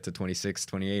time they get to 26,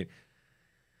 28,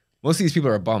 most of these people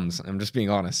are bums. I'm just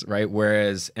being honest, right?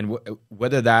 Whereas, and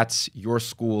whether that's your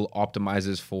school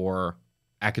optimizes for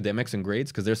academics and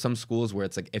grades, because there's some schools where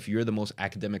it's like, if you're the most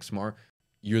academic smart,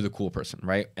 you're the cool person,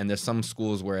 right? And there's some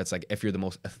schools where it's like, if you're the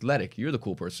most athletic, you're the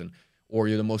cool person, or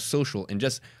you're the most social. And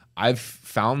just, I've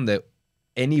found that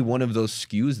any one of those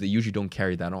skews, they usually don't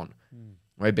carry that on,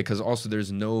 right? Because also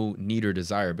there's no need or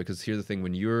desire. Because here's the thing,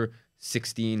 when you're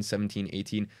 16, 17,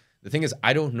 18, the thing is,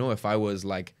 I don't know if I was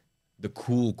like the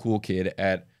cool kid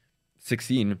at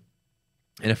 16,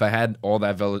 And if I had all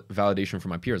that validation from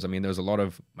my peers, I mean, there's a lot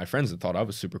of my friends that thought I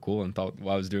was super cool and thought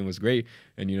what I was doing was great.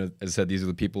 And, you know, as I said, these are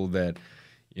the people that,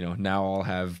 you know, now all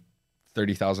have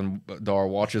 $30,000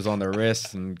 watches on their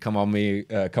wrists and come with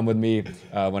me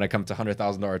when I come to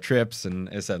 $100,000 trips. And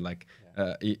as I said, like,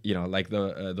 you know, like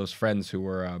those friends who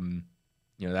were,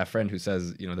 you know, that friend who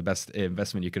says, you know, the best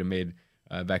investment you could have made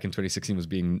back in 2016 was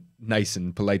being nice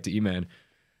and polite to E-Man.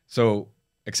 So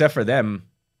except for them,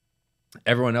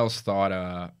 everyone else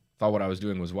thought what I was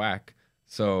doing was whack.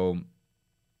 So,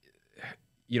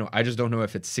 you know, I just don't know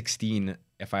if at 16,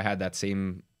 if I had that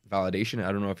same validation.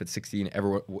 I don't know if at 16,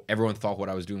 everyone thought what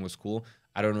I was doing was cool.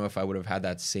 I don't know if I would have had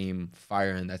that same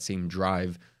fire and that same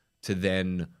drive to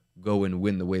then go and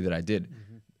win the way that I did.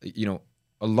 You know,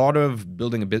 a lot of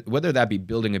building whether that be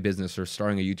building a business or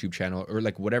starting a YouTube channel or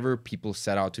like whatever people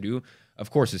set out to do,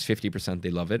 of course, is 50%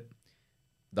 they love it.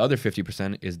 The other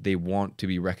 50% is they want to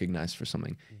be recognized for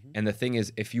something. And the thing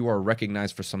is, if you are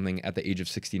recognized for something at the age of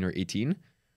 16 or 18,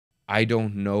 I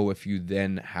don't know if you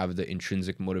then have the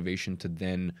intrinsic motivation to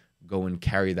then go and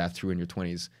carry that through in your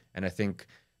 20s. And I think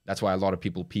that's why a lot of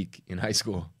people peak in high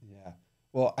school. Yeah.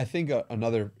 Well, I think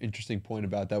another interesting point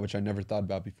about that, which I never thought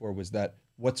about before, was that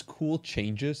what's cool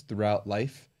changes throughout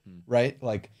life, right?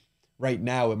 Like right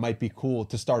now, it might be cool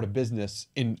to start a business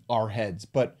in our heads,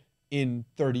 but in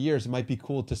 30 years, it might be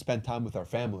cool to spend time with our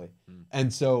family.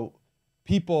 And so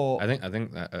people... I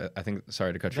think,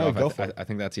 sorry to cut you No, off. go for it. I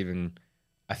think that's even,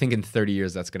 I think in 30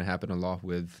 years, that's going to happen a lot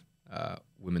with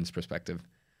women's perspective.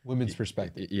 Women's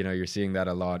perspective. You know, you're seeing that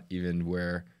a lot, even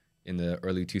where in the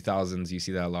early 2000s, you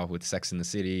see that a lot with Sex in the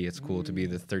City. It's cool to be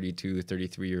the 32,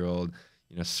 33-year-old,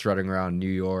 you know, strutting around New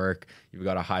York. You've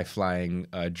got a high-flying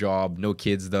job, no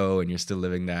kids, though, and you're still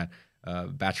living that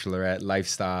bachelorette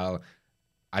lifestyle.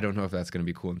 I don't know if that's going to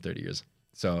be cool in 30 years.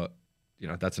 So, you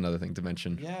know, that's another thing to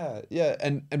mention. Yeah.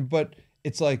 And but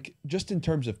it's like, just in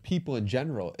terms of people in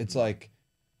general, it's like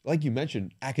you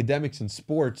mentioned, academics and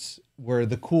sports were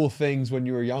the cool things when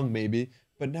you were young, maybe,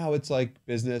 but now it's like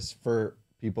business for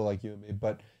people like you and me.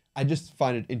 But I just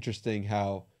find it interesting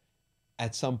how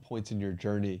at some points in your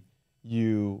journey,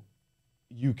 you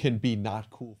can be not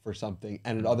cool for something.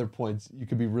 And at other points you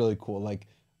could be really cool. Like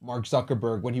Mark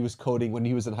Zuckerberg, when he was coding, when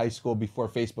he was in high school before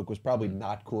Facebook, was probably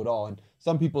not cool at all. And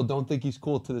some people don't think he's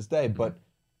cool to this day, but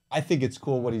I think it's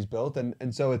cool what he's built.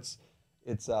 And so it's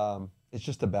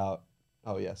just about,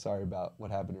 oh yeah, sorry about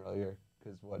what happened earlier,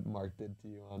 because what Mark did to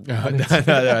you on No,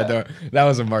 that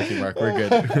was a Marky Mark. We're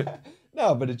good.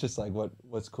 No, but it's just like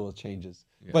what's cool changes.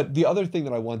 Yeah. But the other thing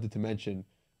that I wanted to mention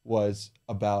was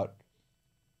about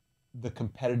the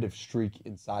competitive streak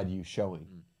inside you showing.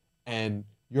 And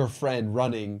your friend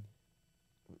running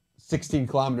 16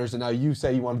 kilometers, and now you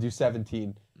say you want to do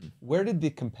 17. Where did the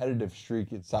competitive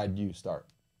streak inside you start?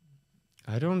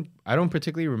 I don't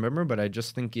particularly remember, but I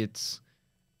just think it's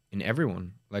in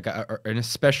everyone. Like, and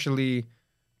especially,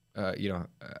 you know,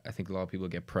 I think a lot of people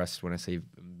get pressed when I say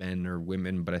men or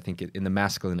women, but I think in the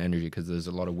masculine energy, because there's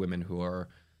a lot of women who are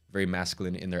very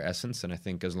masculine in their essence. And I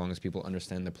think as long as people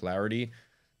understand the polarity,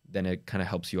 then it kind of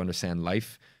helps you understand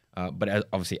life. But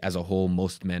obviously, as a whole,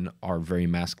 most men are very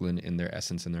masculine in their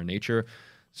essence and their nature.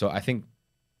 So I think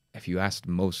if you asked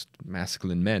most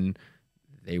masculine men,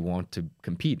 they want to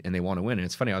compete and they want to win. And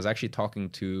it's funny, I was actually talking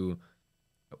to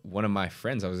one of my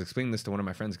friends. I was explaining this to one of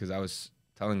my friends because I was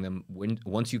telling them,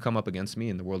 once you come up against me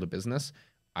in the world of business,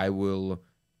 I will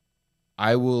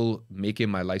make it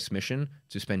my life's mission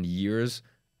to spend years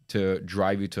to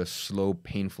drive you to a slow,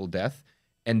 painful death.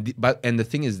 And the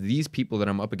thing is, these people that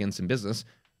I'm up against in business,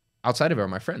 outside of it, are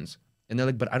my friends. And they're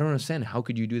like, but I don't understand. How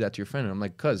could you do that to your friend? And I'm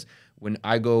like, because when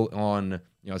I go on,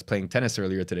 you know, I was playing tennis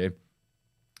earlier today.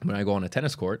 When I go on a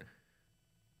tennis court,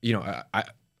 you know,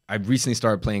 I recently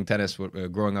started playing tennis,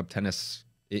 growing up tennis.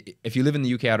 If you live in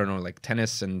the UK, I don't know, like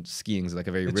tennis and skiing is like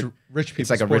a very rich people. It's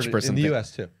like a rich person in the thing.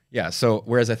 US too. Yeah. So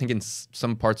whereas I think in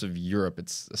some parts of Europe,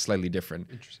 it's slightly different.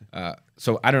 Interesting.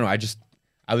 So I don't know.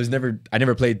 I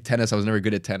never played tennis. I was never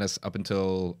good at tennis up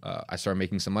until I started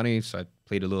making some money. So I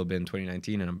played a little bit in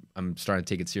 2019, and I'm starting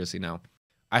to take it seriously now.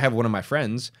 I have one of my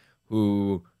friends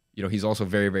who, you know, he's also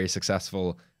very, very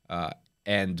successful,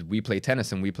 and we play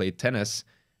tennis. And we play tennis.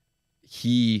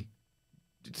 He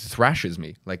thrashes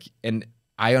me, like, and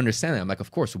I understand that. I'm like,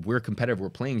 of course, we're competitive. We're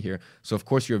playing here. So, of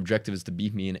course, your objective is to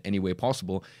beat me in any way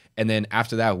possible. And then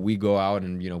after that, we go out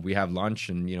and, you know, we have lunch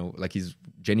and, you know, like he's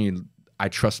genuinely, I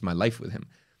trust my life with him.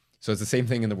 So it's the same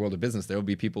thing in the world of business. There will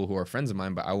be people who are friends of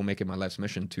mine, but I will make it my life's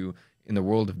mission to, in the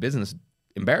world of business,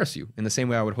 embarrass you. In the same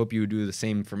way, I would hope you would do the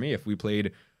same for me if we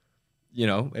played, you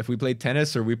know, if we played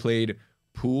tennis or we played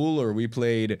pool or we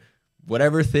played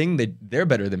whatever thing that they're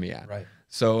better than me at. Right.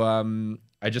 So,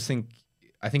 I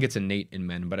think it's innate in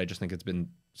men, but I just think it's been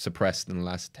suppressed in the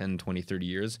last 10, 20, 30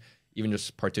 years. Even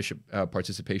just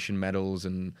participation medals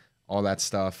and all that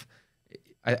stuff.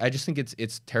 I just think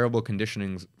it's terrible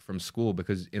conditioning from school,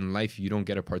 because in life you don't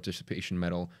get a participation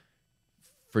medal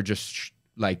for just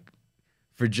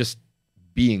for just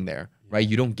being there, right?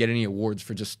 You don't get any awards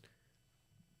for just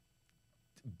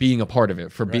being a part of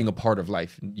it, for being a part of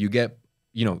life. You get,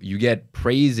 you get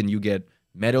praise and you get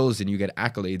medals and you get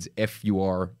accolades if you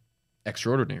are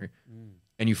extraordinary,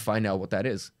 and you find out what that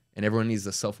is. And everyone needs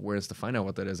the self-awareness to find out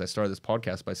what that is. I started this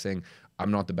podcast by saying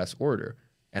I'm not the best orator,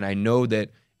 and I know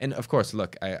that. And of course,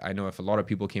 look, I know if a lot of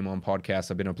people came on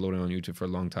podcasts, I've been uploading on YouTube for a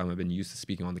long time, I've been used to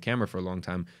speaking on the camera for a long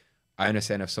time. I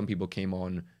understand if some people came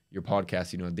on your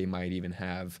podcast, they might even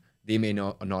they may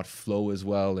not flow as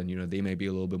well, and they may be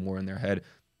a little bit more in their head.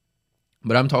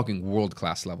 But I'm talking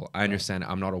world-class level. I understand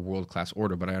I'm not a world-class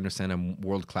orator, but I understand I'm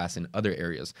world-class in other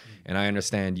areas. And I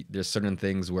understand there's certain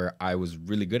things where I was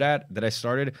really good at that I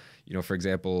started. For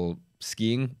example,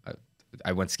 skiing.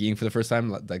 I went skiing for the first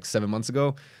time like 7 months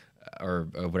ago, or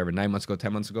whatever, 9 months ago,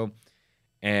 10 months ago.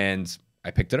 And I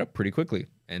picked it up pretty quickly.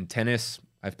 And tennis,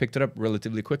 I've picked it up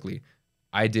relatively quickly.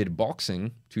 I did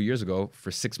boxing 2 years ago for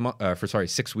 6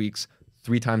 weeks,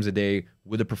 3 times a day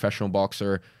with a professional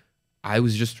boxer. I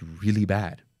was just really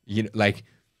bad,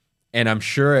 and I'm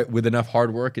sure with enough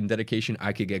hard work and dedication,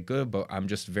 I could get good, but I'm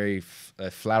just very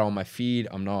flat on my feet.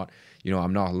 I'm not,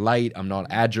 I'm not light. I'm not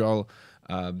agile.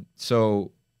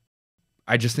 So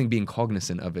I just think being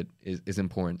cognizant of it is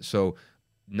important. So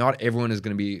not everyone is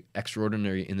going to be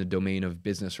extraordinary in the domain of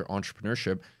business or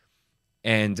entrepreneurship.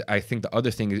 And I think the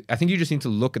other thing is, I think you just need to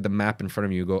look at the map in front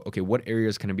of you and go, okay, what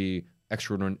areas can I be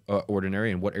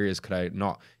extraordinary and what areas could I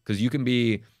not? Because you can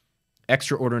be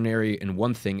extraordinary in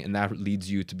one thing and that leads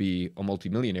you to be a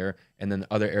multimillionaire, and then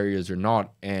other areas are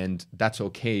not, and that's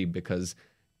okay, because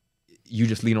you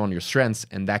just lean on your strengths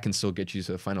and that can still get you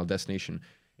to the final destination,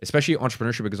 especially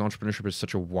entrepreneurship, because entrepreneurship is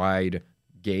such a wide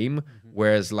game.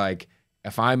 Whereas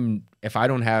if I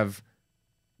don't have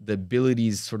the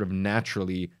abilities sort of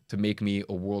naturally to make me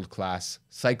a world-class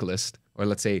cyclist, or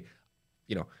let's say,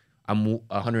 I'm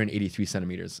 183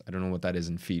 centimeters. I don't know what that is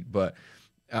in feet, but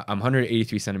I'm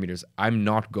 183 centimeters. I'm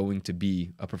not going to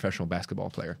be a professional basketball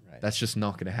player. Right. That's just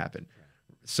not going to happen.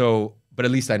 Right. So, but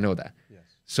at least I know that. Yes.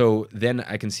 So then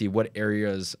I can see what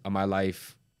areas of my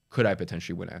life could I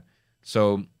potentially win at.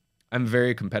 So I'm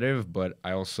very competitive, but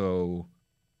I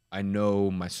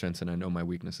know my strengths and I know my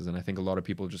weaknesses. And I think a lot of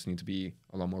people just need to be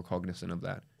a lot more cognizant of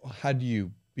that. How do you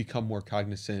become more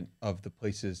cognizant of the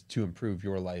places to improve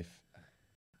your life?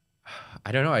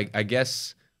 I don't know. I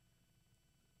guess...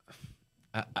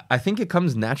 I think it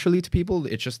comes naturally to people.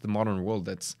 It's just the modern world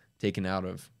that's taken out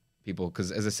of people. Because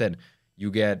as I said,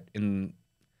 you get in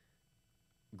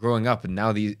growing up, and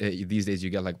now these days you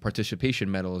get participation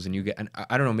medals, and you get, and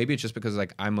I don't know, maybe it's just because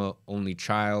I'm a only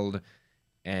child,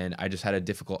 and I just had a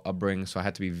difficult upbringing, so I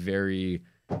had to be very,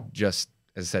 just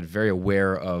as I said, very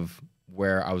aware of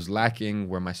where I was lacking,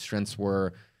 where my strengths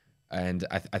were, and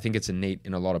I think it's innate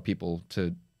in a lot of people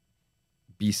to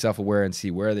be self-aware and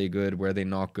see where are they good, where are they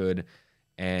not good.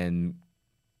 And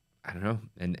I don't know.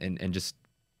 And just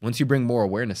once you bring more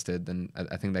awareness to it, then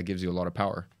I think that gives you a lot of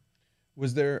power.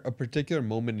 Was there a particular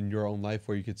moment in your own life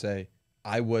where you could say,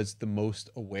 I was the most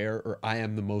aware, or I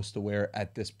am the most aware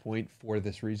at this point for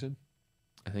this reason?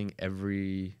 I think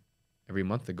every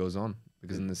month that goes on,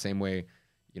 because in the same way,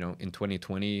 in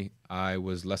 2020, I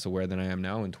was less aware than I am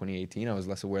now. In 2018, I was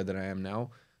less aware than I am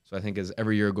now. So I think as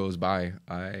every year goes by,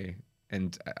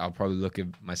 I'll probably look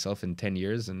at myself in 10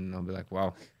 years and I'll be like,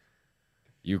 wow,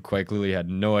 you quite clearly had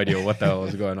no idea what the hell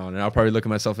was going on. And I'll probably look at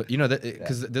myself,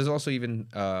 because there's also even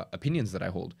opinions that I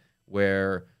hold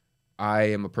where I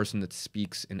am a person that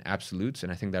speaks in absolutes.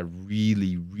 And I think that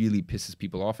really, really pisses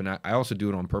people off. And I also do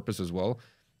it on purpose as well.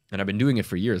 And I've been doing it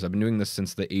for years. I've been doing this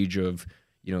since the age of,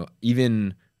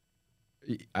 even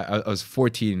I was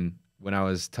 14 when I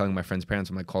was telling my friends' parents,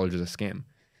 I'm like, college is a scam.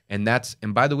 And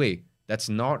by the way, that's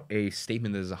not a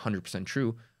statement that is 100%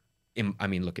 true. In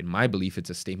my belief, it's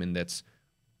a statement that's,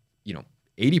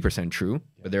 80% true,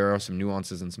 but there are some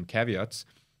nuances and some caveats.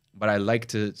 But I like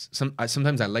to,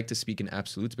 sometimes I like to speak in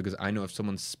absolutes, because I know if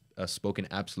someone's spoken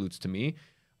absolutes to me,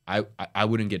 I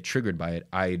wouldn't get triggered by it.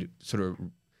 I'd sort of,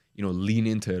 lean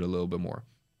into it a little bit more.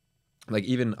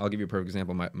 Even, I'll give you a perfect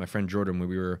example. My friend Jordan, when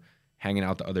we were hanging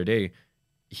out the other day,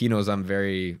 he knows I'm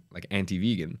very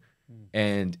anti-vegan.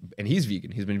 And he's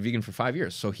vegan. He's been vegan for 5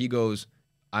 years. So he goes,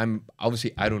 I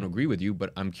don't agree with you,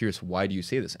 but I'm curious, why do you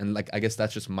say this? And I guess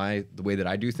that's just the way that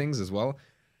I do things as well.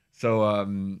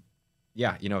 So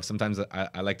yeah, sometimes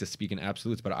I like to speak in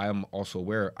absolutes, but I am also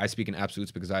aware I speak in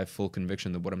absolutes because I have full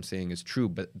conviction that what I'm saying is true.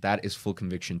 But that is full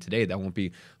conviction today. That won't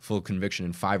be full conviction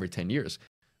in 5 or 10 years.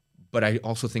 But I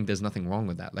also think there's nothing wrong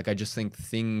with that. Like, I just think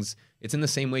it's in the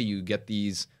same way you get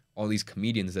all these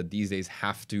comedians that these days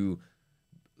have to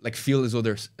like feel as though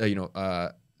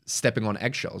they're, stepping on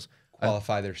eggshells.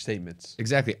 Qualify their statements.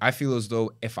 Exactly. I feel as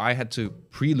though if I had to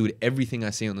prelude everything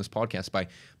I say on this podcast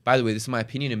by the way, this is my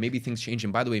opinion and maybe things change.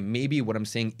 And by the way, maybe what I'm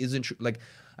saying isn't true. Like,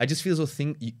 I just feel as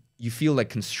though you feel like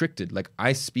constricted. Like,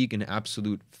 I speak in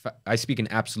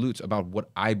absolutes about what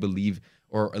I believe,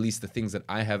 or at least the things that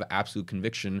I have absolute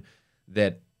conviction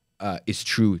that is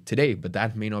true today. But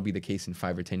that may not be the case in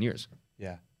 5 or 10 years.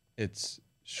 Yeah. It's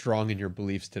strong in your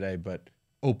beliefs today, but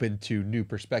open to new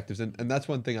perspectives. And that's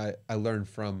one thing I learned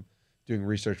from doing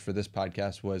research for this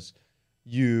podcast was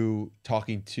you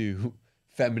talking to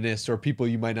feminists or people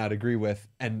you might not agree with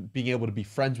and being able to be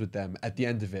friends with them at the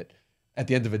end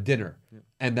of a dinner. Yeah.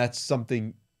 And that's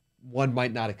something one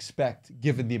might not expect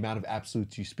given the amount of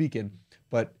absolutes you speak in,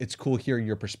 but it's cool hearing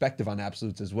your perspective on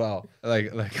absolutes as well.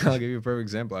 Like I'll give you a perfect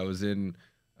example. I was in,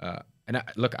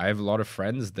 look, I have a lot of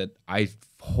friends that I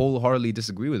wholeheartedly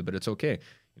disagree with, but it's okay.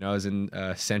 I was in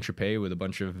Saint-Tropez with a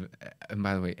bunch of, and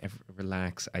by the way,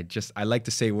 relax. I like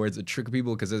to say words that trigger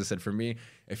people because, as I said, for me,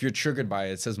 if you're triggered by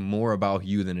it, it says more about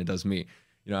you than it does me.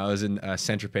 I was in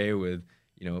Saint-Tropez with,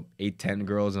 8, 10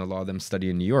 girls, and a lot of them study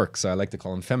in New York. So I like to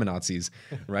call them feminazis,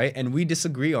 right? And we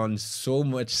disagree on so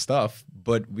much stuff,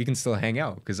 but we can still hang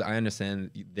out because I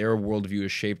understand their worldview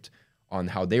is shaped on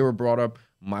how they were brought up.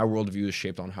 My worldview is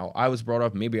shaped on how I was brought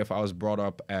up. Maybe if I was brought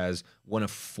up as one of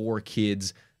 4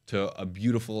 kids to a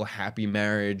beautiful, happy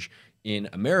marriage in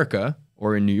America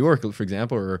or in New York, for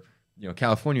example, or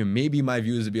California, maybe my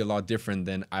views would be a lot different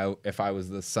than if I was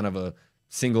the son of a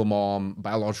single mom,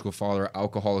 biological father,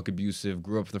 alcoholic, abusive,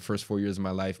 grew up for the first 4 years of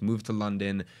my life, moved to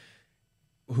London.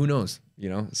 Who knows?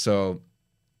 So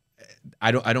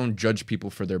I don't judge people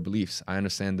for their beliefs. I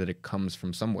understand that it comes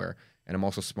from somewhere, and I'm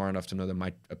also smart enough to know that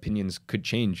my opinions could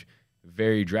change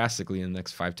very drastically in the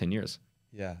next 5-10 years.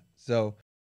 Yeah. So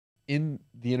in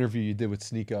the interview you did with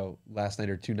Sneeko last night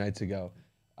or 2 nights ago,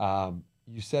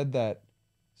 you said that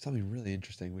something really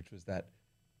interesting, which was that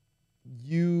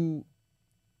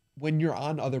when you're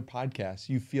on other podcasts,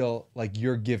 you feel like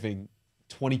you're giving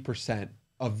 20%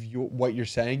 of what you're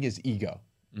saying is ego.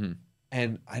 Mm-hmm.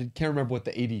 And I can't remember what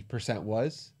the 80%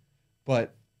 was,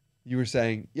 but you were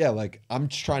saying, yeah, like I'm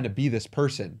just trying to be this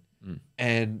person,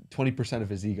 and 20% of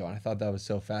his ego. And I thought that was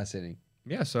so fascinating.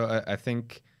 Yeah. So I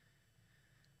think,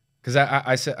 because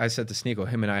I said to Sneeko,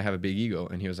 him and I have a big ego.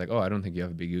 And he was like, oh, I don't think you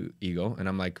have a big ego. And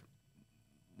I'm like,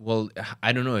 well,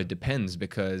 I don't know. It depends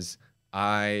because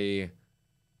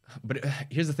but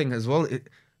here's the thing as well.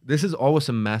 This is always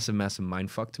a massive, massive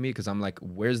mind fuck to me because I'm like,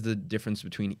 where's the difference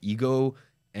between ego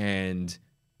and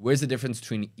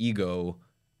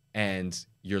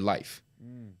your life?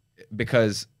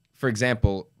 Because, for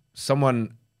example,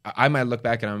 I might look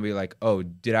back and I'll be like, oh,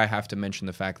 did I have to mention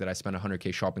the fact that I spent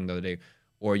 $100K shopping the other day?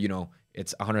 Or,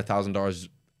 it's $100,000,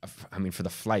 for the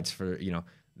flights for,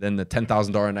 then the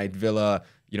 $10,000 a night villa,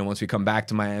 once we come back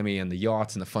to Miami and the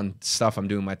yachts and the fun stuff I'm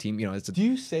doing with my team, Do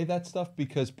you say that stuff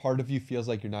because part of you feels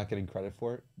like you're not getting credit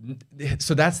for it?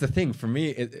 So that's the thing. For me,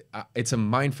 it's a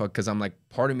mindfuck because I'm like,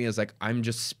 part of me is like, I'm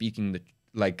just speaking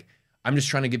I'm just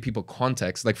trying to give people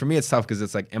context. Like for me, it's tough because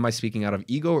it's like, am I speaking out of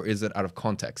ego or is it out of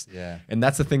context? Yeah. And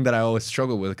that's the thing that I always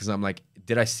struggle with because I'm like,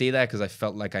 did I say that because I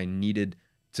felt like I needed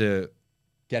to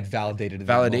get validated?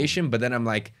 Validation, but then I'm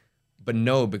like, but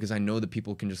no, because I know that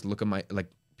people can just look at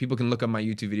people can look at my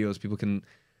YouTube videos.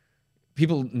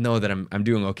 People know that I'm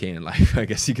doing okay in life, I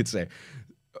guess you could say.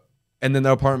 And then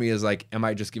the other part of me is like, am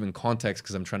I just giving context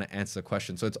because I'm trying to answer the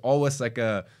question? So it's always like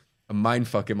a mind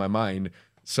fuck in my mind.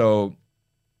 So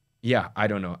yeah, I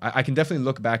don't know. I can definitely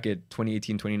look back at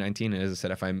 2018, 2019. And as I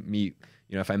said, if I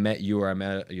met you or I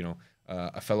met,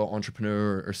 a fellow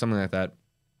entrepreneur or something like that,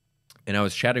 and I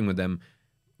was chatting with them,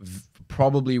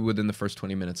 probably within the first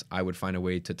 20 minutes, I would find a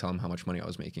way to tell them how much money I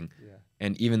was making. Yeah.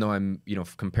 And even though I'm,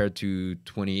 compared to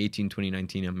 2018,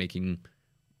 2019, I'm making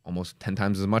almost 10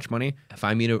 times as much money. If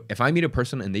I meet a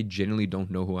person and they genuinely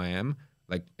don't know who I am,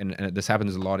 like, and this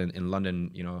happens a lot in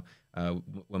London,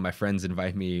 when my friends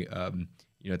invite me,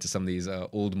 to some of these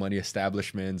old money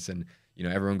establishments, and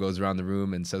everyone goes around the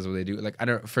room and says what they do. Like,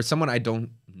 for someone I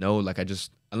don't know, like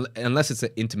unless it's an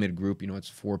intimate group, it's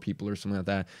 4 people or something like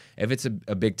that. If it's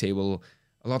a big table,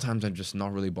 a lot of times I'm just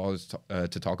not really bothered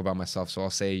to talk about myself. So I'll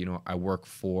say, I work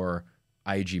for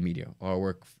IG Media,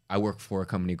 or I work for a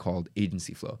company called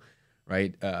Agency Flow,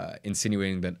 right?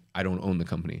 Insinuating that I don't own the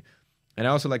company. And I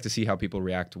also like to see how people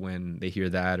react when they hear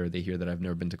that, or they hear that I've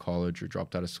never been to college or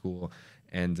dropped out of school.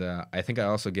 And I think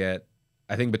I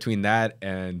think between that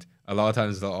and a lot of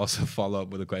times they'll also follow up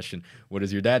with a question, what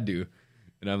does your dad do?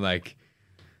 And I'm like,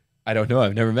 I don't know.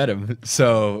 I've never met him.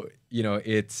 So,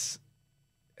 it's,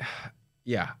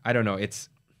 yeah, I don't know. It's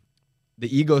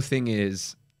the ego thing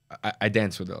is I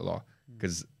dance with it a lot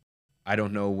because I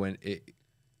don't know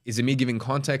is it me giving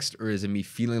context or is it me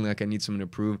feeling like I need something to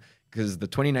prove? Because the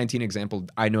 2019 example,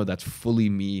 I know that's fully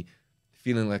me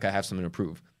feeling like I have something to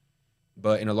prove.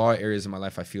 But in a lot of areas of my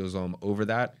life, I feel as though I'm over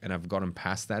that and I've gotten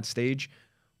past that stage.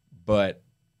 But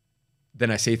then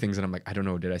I say things and I'm like, I don't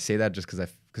know, did I say that just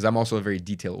because I'm also a very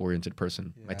detail-oriented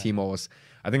person. Yeah. My team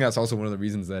I think that's also one of the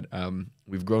reasons that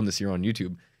we've grown this year on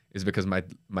YouTube is because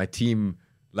my team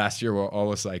last year were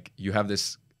always like, you have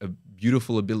this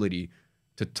beautiful ability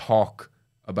to talk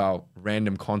about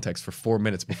random context for 4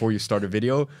 minutes before you start a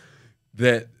video.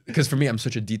 Because for me, I'm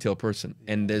such a detailed person,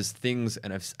 and there's things,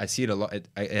 and I see it a lot.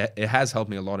 It has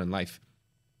helped me a lot in life,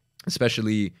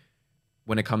 especially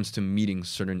when it comes to meeting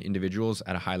certain individuals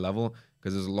at a high level.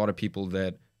 Because there's a lot of people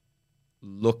that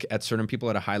look at certain people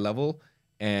at a high level,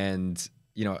 and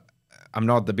I'm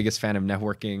not the biggest fan of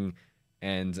networking,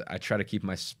 and I try to keep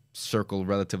my circle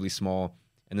relatively small.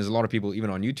 And there's a lot of people, even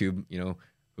on YouTube,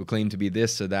 who claim to be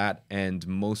this or that, and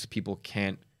most people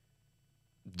can't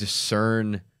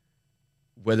discern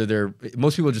whether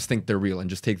most people just think they're real and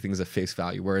just take things at face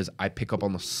value, whereas I pick up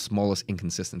on the smallest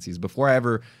inconsistencies before I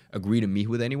ever agree to meet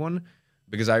with anyone,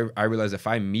 because I realize if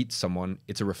I meet someone,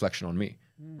 it's a reflection on me,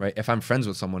 right? If I'm friends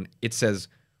with someone, it says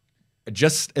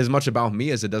just as much about me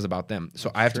as it does about them.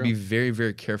 So I have to be very,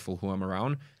 very careful who I'm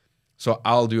around. So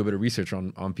I'll do a bit of research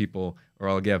on people, or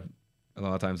a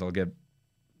lot of times I'll get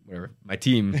my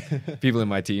team, people in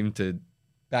my team to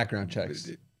background checks.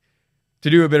 To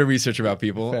do a bit of research about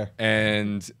people. Fair.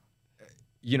 And,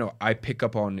 I pick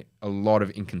up on a lot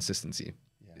of inconsistency.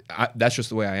 Yeah. That's just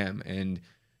the way I am. And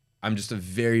I'm just a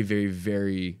very, very,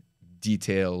 very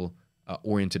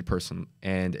detail-oriented person.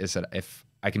 And it's that if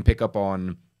I can pick up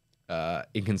on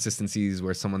inconsistencies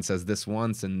where someone says this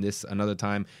once and this another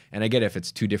time, and I get if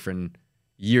it's 2 different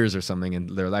years or something and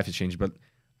their life has changed, but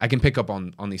I can pick up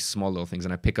on these small little things,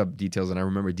 and I pick up details and I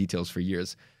remember details for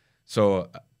years. So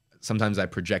sometimes I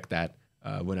project that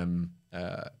when I'm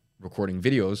recording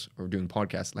videos or doing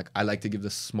podcasts. Like, I like to give the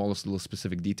smallest little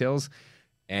specific details.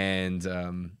 And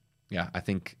I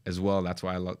think as well, that's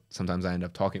why sometimes I end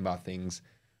up talking about things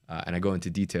and I go into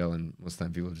detail, and most of the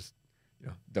time people just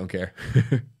don't care.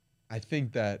 I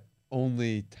think that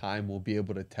only time will be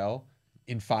able to tell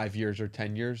in 5 years or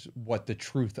 10 years what the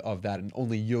truth of that, and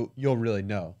only you'll really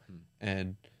know.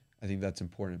 And I think that's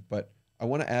important. But I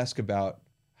want to ask about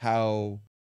how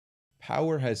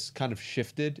power has kind of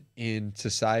shifted in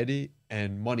society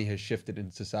and money has shifted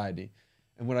in society.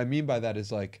 And what I mean by that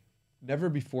is, like, never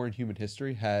before in human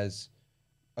history has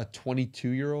a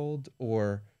 22-year-old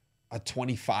or a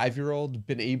 25-year-old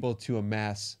been able to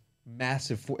amass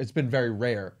massive, it's been very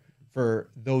rare for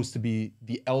those to be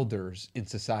the elders in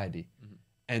society. Mm-hmm.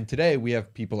 And today we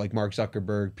have people like Mark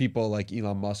Zuckerberg, people like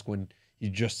Elon Musk, when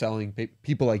he's just selling,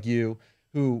 people like you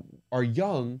who are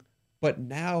young, but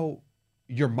now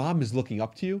your mom is looking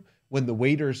up to you when the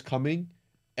waiter is coming,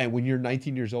 and when you're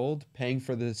 19 years old paying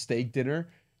for the steak dinner,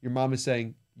 your mom is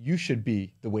saying, you should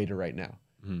be the waiter right now.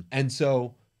 Mm-hmm. And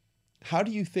so how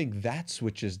do you think that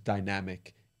switches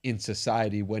dynamic in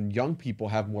society when young people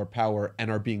have more power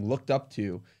and are being looked up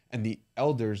to, and the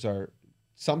elders are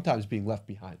sometimes being left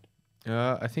behind?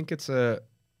 I think it's an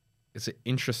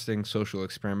interesting social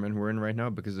experiment we're in right now,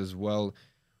 because as well,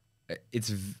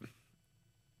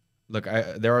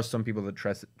 there are some people that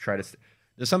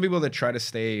there's some people that try to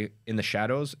stay in the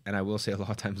shadows, and I will say a lot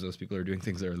of times those people are doing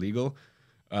things that are illegal,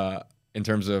 in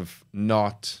terms of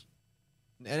not,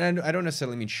 and I don't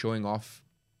necessarily mean showing off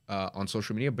on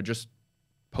social media, but just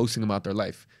posting about their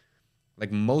life.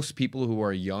 Like, most people who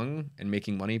are young and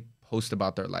making money post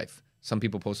about their life. Some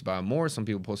people post about it more, some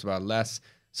people post about it less,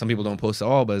 some people don't post at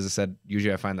all, but as I said,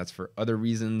 usually I find that's for other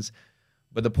reasons.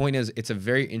 But the point is, it's a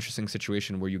very interesting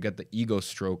situation where you get the ego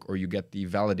stroke, or you get the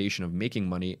validation of making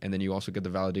money, and then you also get the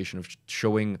validation of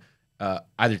showing,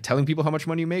 either telling people how much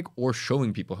money you make or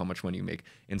showing people how much money you make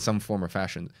in some form or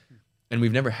fashion. And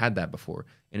we've never had that before.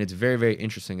 And it's very, very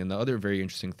interesting. And the other very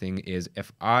interesting thing is,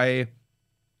 if I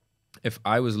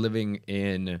was living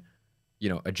in,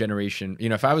 a generation,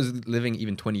 if I was living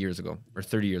even 20 years ago or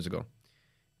 30 years ago,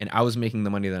 and I was making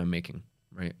the money that I'm making,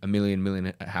 right? $1 million, $1.5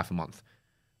 million a month,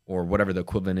 or whatever the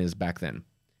equivalent is back then,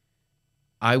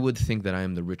 I would think that I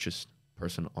am the richest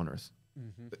person on earth,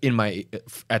 mm-hmm.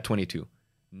 at 22.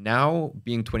 now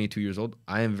being 22 years old,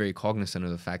 I am very cognizant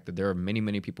of the fact that there are many,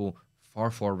 many people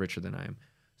far, far richer than I am.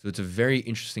 So it's a very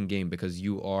interesting game because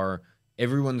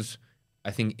everyone's,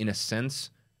 I think, in a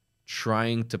sense,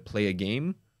 trying to play a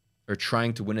game or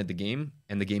trying to win at the game,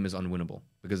 and the game is unwinnable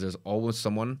because there's always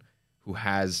someone who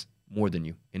has more than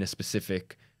you in a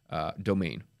specific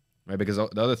domain, right? Because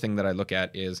the other thing that I look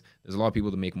at is there's a lot of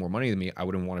people that make more money than me. I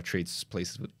wouldn't want to trade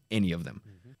places with any of them.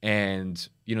 And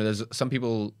there's some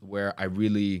people where I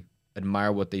really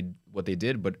admire what they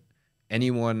did, but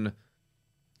anyone,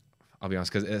 I'll be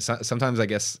honest, because sometimes I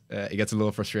guess it gets a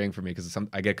little frustrating for me because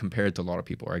I get compared to a lot of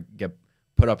people, or I get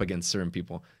put up against certain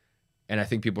people, and I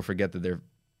think people forget that they're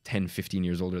 10, 15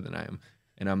 years older than I am,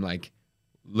 and I'm like,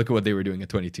 look at what they were doing at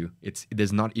 22.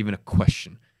 There's not even a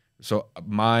question. So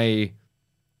my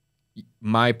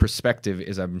perspective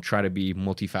is I'm trying to be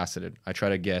multifaceted. I try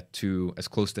to get to as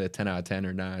close to a 10 out of 10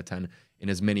 or 9 out of 10 in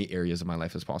as many areas of my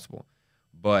life as possible.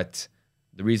 But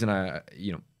the reason I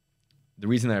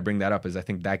bring that up is I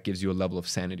think that gives you a level of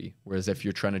sanity. Whereas if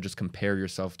you're trying to just compare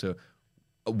yourself to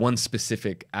one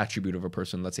specific attribute of a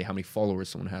person, let's say how many followers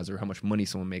someone has or how much money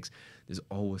someone makes, there's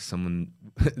always someone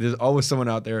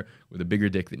out there with a bigger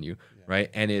dick than you, right?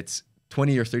 And it's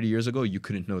 20 or 30 years ago, you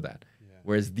couldn't know that.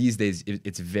 Whereas these days,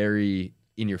 it's very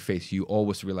in your face. You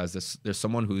always realize there's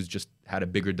someone who's just had a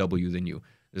bigger W than you.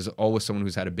 There's always someone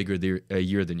who's had a bigger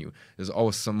year than you. There's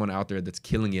always someone out there that's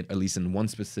killing it, at least in one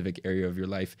specific area of your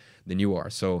life, than you are.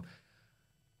 So,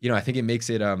 I think it makes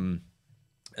it,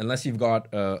 unless you've got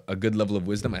a good level of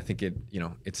wisdom, I think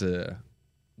it's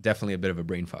definitely a bit of a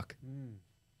brain fuck.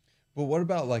 But what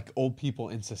about like old people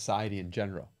in society in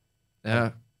general?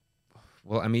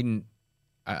 Well, I mean,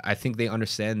 I think they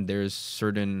understand there's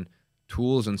certain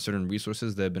tools and certain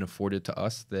resources that have been afforded to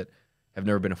us that have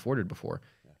never been afforded before.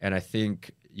 And I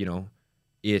think,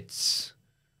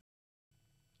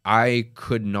 I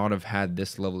could not have had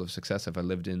this level of success if I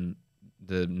lived in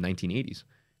the 1980s.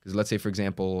 Because let's say, for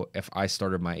example, if I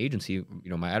started my agency,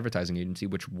 my advertising agency,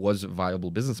 which was a viable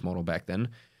business model back then,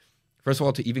 first of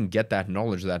all, to even get that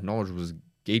knowledge was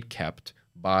gate kept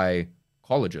by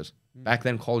colleges. Back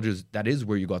then, colleges, that is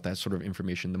where you got that sort of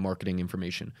information, the marketing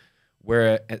information.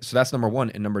 So that's number one.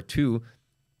 And number two,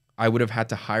 I would have had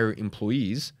to hire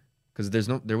employees because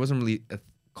there wasn't really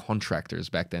contractors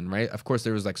back then, right? Of course,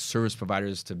 there was like service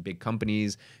providers to big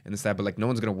companies and this, that, but like no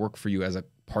one's going to work for you as a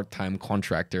part-time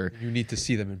contractor. You need to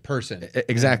see them in person.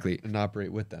 Exactly. And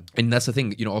operate with them. And that's the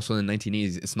thing, also in the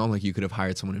 1980s, it's not like you could have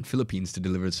hired someone in Philippines to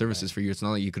deliver the services for you. It's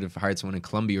not like you could have hired someone in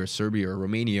Colombia or Serbia or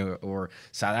Romania or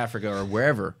South Africa or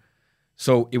wherever.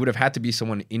 So it would have had to be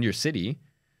someone in your city.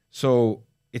 So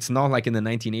it's not like in the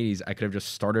 1980s, I could have just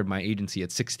started my agency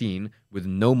at 16 with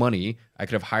no money. I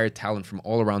could have hired talent from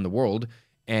all around the world,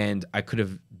 and I could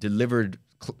have delivered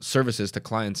services to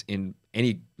clients in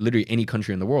literally any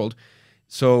country in the world.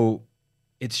 So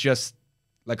it's just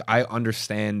like I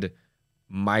understand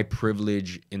my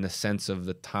privilege in the sense of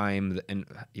the time, and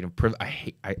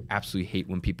I absolutely hate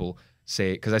when people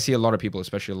say, because I see a lot of people,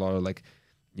 especially a lot of like,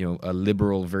 a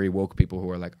liberal, very woke people who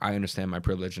are like, I understand my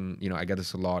privilege. And, I get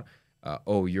this a lot.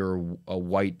 Oh, you're a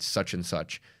white such and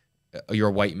such. You're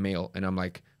a white male. And I'm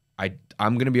like,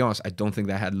 I'm going to be honest. I don't think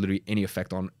that had literally any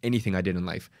effect on anything I did in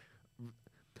life.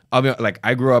 I'll be like,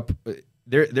 I grew up,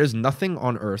 there's nothing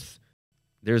on earth.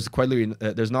 There's quite literally,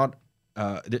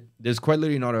 there's quite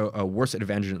literally not a worse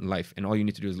advantage in life. And all you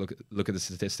need to do is look at the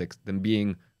statistics than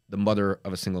being the mother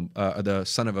of a single, the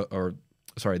son of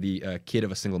the kid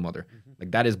of a single mother. Like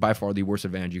that is by far the worst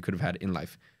advantage you could have had in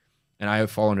life. And I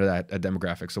fall under that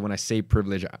demographic. So when I say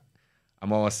privilege,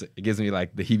 it gives me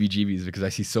like the heebie-jeebies because I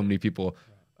see so many people.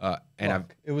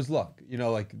 It was luck,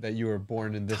 like that you were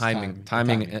born in this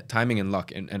timing and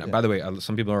luck. And by the way,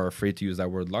 some people are afraid to use that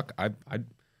word luck. I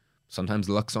sometimes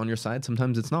luck's on your side,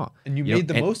 sometimes it's not. And you made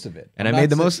the most of it. And I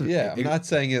made the most of it. Yeah, I'm not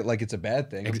saying it like it's a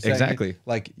bad thing. Exactly.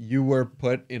 Like you were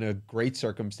put in a great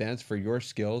circumstance for your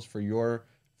skills, for your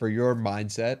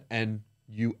mindset, and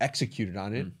you executed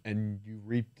on it, and you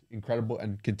reaped incredible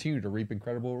and continue to reap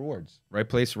incredible rewards. Right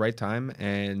place, right time.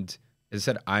 And as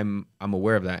I said, I'm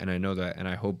aware of that, and I know that, and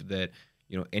I hope that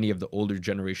any of the older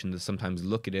generation that sometimes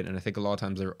look at it, and I think a lot of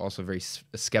times they're also very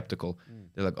skeptical.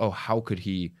 They're like, oh, how could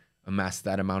he amass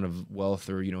that amount of wealth,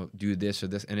 or do this or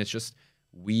this? And it's just,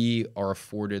 we are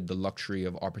afforded the luxury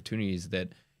of opportunities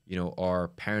that our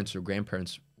parents or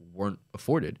grandparents weren't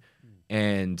afforded,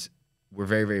 and we're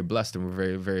very, very blessed, and we're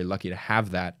very, very lucky to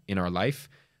have that in our life.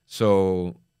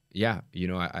 So yeah,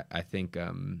 I think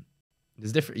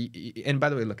there's different. And by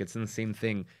the way, look, it's in the same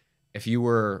thing. If you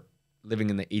were living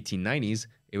in the 1890s,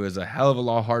 it was a hell of a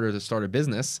lot harder to start a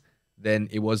business than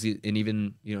it was in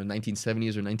even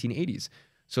 1970s or 1980s.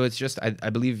 So it's just, I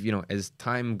believe, as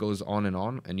time goes on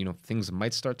and, things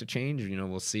might start to change.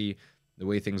 We'll see the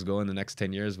way things go in the next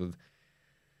 10 years with,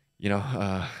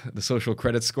 the social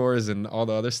credit scores and all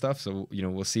the other stuff. So,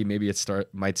 we'll see. Maybe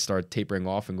might start tapering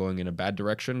off and going in a bad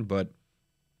direction. But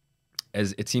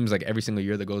as it seems like every single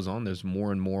year that goes on, there's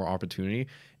more and more opportunity.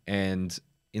 And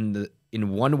in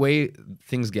one way,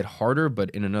 things get harder, but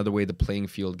in another way, the playing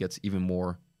field gets even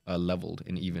more leveled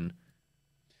and even.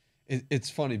 It's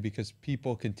funny because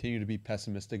people continue to be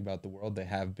pessimistic about the world. They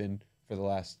have been for the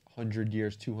last 100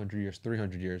 years, 200 years,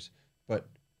 300 years. But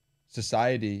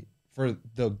society, for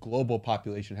the global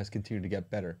population, has continued to get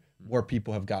better. More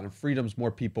people have gotten freedoms.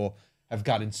 More people have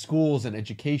gotten schools and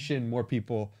education. More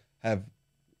people have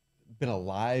been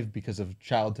alive because of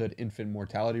childhood infant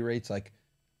mortality rates. Like,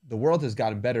 the world has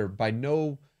gotten better by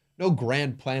no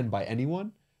grand plan by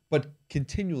anyone, but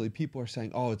continually people are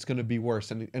saying, "Oh, it's going to be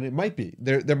worse," and it might be.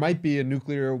 There might be a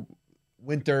nuclear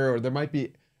winter, or there might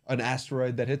be an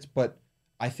asteroid that hits. But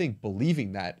I think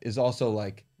believing that is also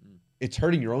like, it's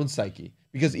hurting your own psyche,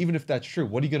 because even if that's true,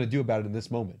 what are you going to do about it in this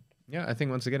moment? Yeah, I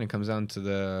think once again it comes down to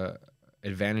the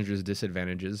advantages,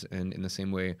 disadvantages, and in the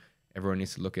same way, everyone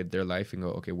needs to look at their life and go,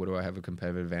 okay, what do I have a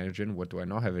competitive advantage in? What do I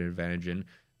not have an advantage in?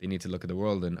 They need to look at the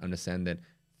world and understand that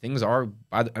things are.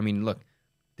 Look,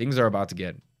 things are about to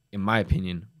get, in my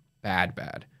opinion,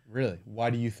 bad. Really? Why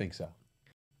do you think so?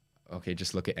 Okay,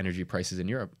 just look at energy prices in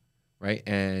Europe, right?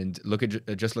 And look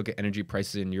at energy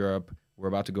prices in Europe. We're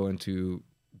about to go into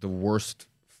the worst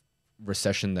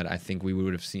recession that I think we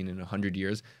would have seen in 100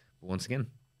 years. But once again,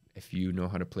 if you know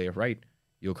how to play it right,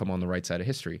 you'll come on the right side of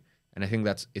history. And I think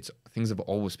things have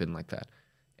always been like that.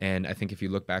 And I think if you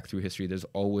look back through history, there's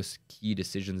always key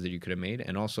decisions that you could have made.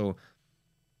 And also,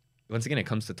 once again, it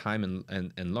comes to time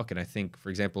and luck. And I think, for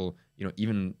example,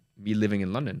 even me living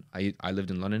in London, I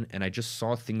lived in London, and I just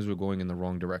saw things were going in the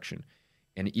wrong direction.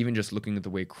 And even just looking at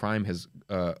the way crime has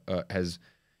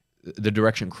the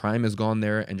direction crime has gone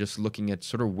there, and just looking at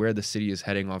sort of where the city is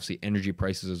heading, obviously energy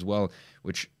prices as well,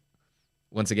 which,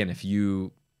 once again, if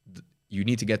you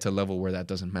need to get to a level where that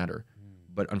doesn't matter.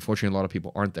 But unfortunately, a lot of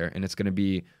people aren't there. And it's going to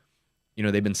be,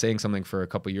 they've been saying something for a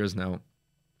couple of years now.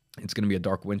 It's going to be a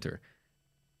dark winter.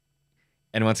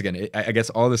 And once again, I guess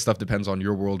all this stuff depends on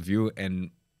your worldview.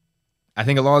 And I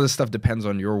think a lot of this stuff depends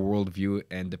on your worldview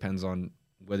and depends on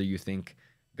whether you think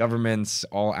governments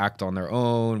all act on their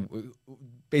own,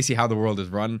 basically how the world is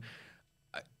run.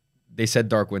 They said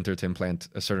dark winter to implant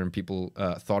a certain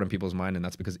thought in people's mind, and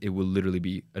that's because it will literally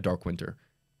be a dark winter.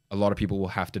 A lot of people will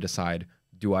have to decide,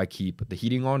 do I keep the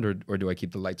heating on or do I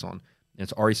keep the lights on? And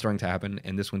it's already starting to happen,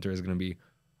 and this winter is going to be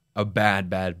a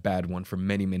bad one for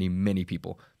many, many, many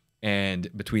people. And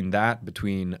between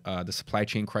the supply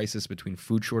chain crisis, between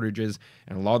food shortages,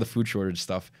 and a lot of the food shortage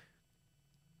stuff,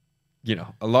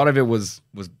 a lot of it was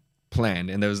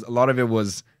planned, and a lot of it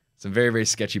was some very, very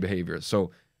sketchy behavior.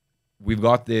 So we've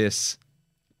got this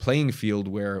playing field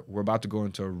where we're about to go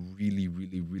into a really,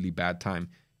 really, really bad time.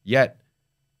 Yet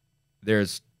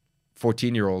there's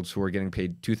 14-year-olds who are getting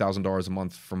paid $2,000 a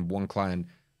month from one client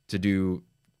to do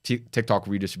TikTok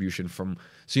redistribution from.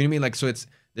 So you know what I mean? Like, so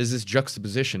there's this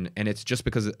juxtaposition, and it's just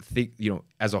because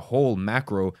as a whole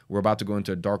macro, we're about to go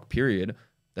into a dark period.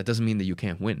 That doesn't mean that you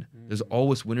can't win. There's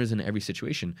always winners in every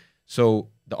situation. So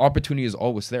the opportunity is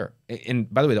always there.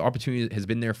 And by the way, the opportunity has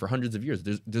been there for hundreds of years.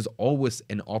 There's always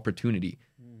an opportunity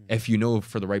if you know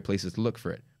for the right places to look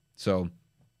for it. So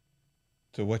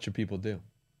what should people do?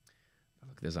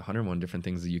 Look, there's 101 different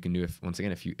things that you can do.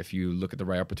 If you look at the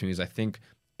right opportunities, I think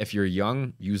if you're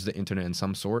young, use the internet in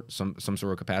some sort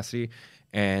of capacity.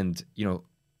 And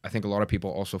I think a lot of people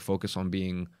also focus on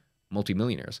being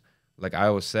multimillionaires. Like I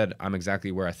always said, I'm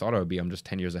exactly where I thought I would be. I'm just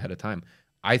 10 years ahead of time.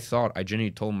 I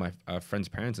genuinely told my friends'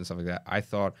 parents and stuff like that. I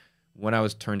thought when I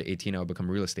was turned 18, I would become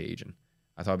a real estate agent.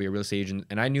 I thought I'd be a real estate agent,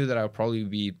 and I knew that I would probably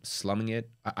be slumming it.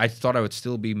 I thought I would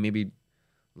still be maybe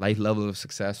light level of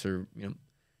success, or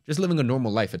just living a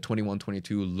normal life at 21,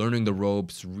 22, learning the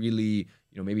ropes, really,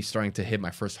 maybe starting to hit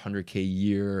my first 100K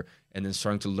year, and then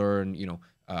starting to learn,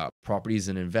 properties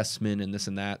and investment and this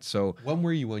and that. So when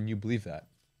were you when you believed that?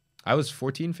 I was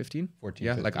 14, 15. 14,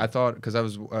 yeah, 15. like I thought, because I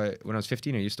was when I was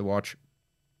 15, I used to watch.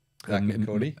 Zach and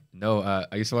Cody? No,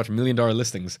 I used to watch $1 Million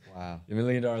Listings. Wow. The $1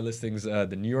 Million Listings,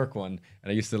 the New York one,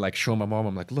 and I used to like show my mom.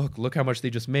 I'm like, look how much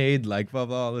they just made, like blah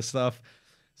blah all this stuff.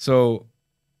 So,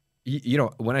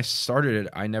 when I started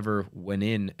it, I never went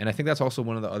in, and I think that's also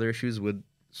one of the other issues with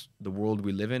the world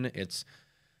we live in. It's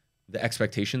the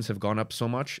expectations have gone up so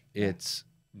much. It's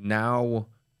now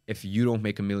if you don't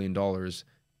make $1 million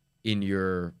in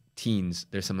your teens,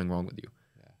 there's something wrong with you.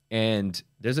 And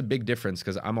there's a big difference,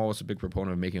 because I'm always a big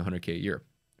proponent of making 100K a year,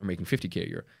 or making 50K a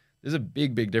year. There's a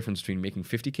big difference between making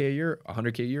 50K a year,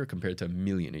 100K a year compared to a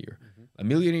million a year. A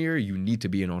million a year, you need to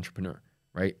be an entrepreneur,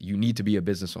 right? You need to be a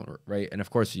business owner, right? And of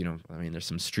course, I mean, there's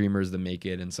some streamers that make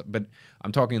it, but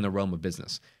I'm talking in the realm of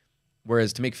business.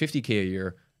 Whereas to make 50K a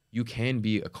year, you can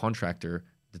be a contractor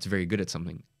that's very good at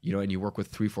something, and you work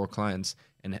with 3-4 clients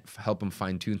and help them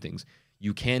fine tune things.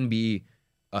 You can be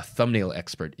a thumbnail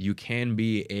expert. You can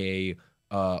be a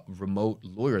remote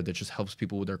lawyer that just helps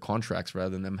people with their contracts rather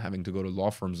than them having to go to law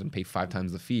firms and pay 5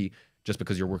 times the fee just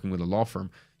because you're working with a law firm.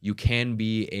 You can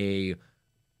be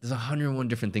there's 101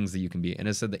 different things that you can be. And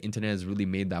as I said, the internet has really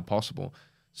made that possible.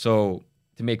 So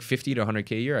to make 50 to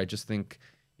 100K a year, I just think,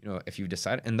 if you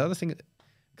decide, and the other thing,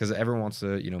 because everyone wants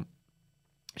to,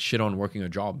 shit on working a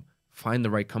job, find the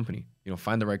right company,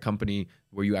 find the right company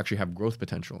where you actually have growth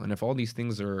potential. And if all these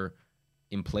things are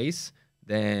in place,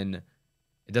 then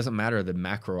it doesn't matter the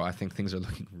macro. I think things are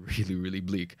looking really, really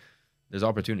bleak. There's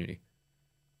opportunity.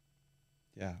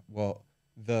 Yeah. Well,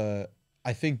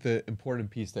 I think the important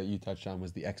piece that you touched on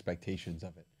was the expectations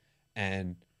of it.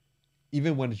 And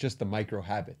even when it's just the micro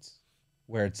habits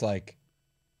where it's like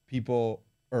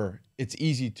it's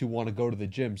easy to want to go to the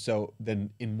gym. So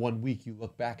then in 1 week you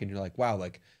look back and you're like, wow,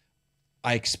 like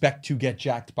I expect to get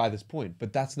jacked by this point,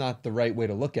 but that's not the right way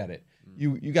to look at it.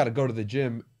 You got to go to the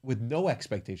gym with no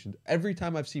expectations. Every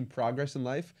time I've seen progress in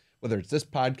life, whether it's this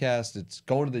podcast, it's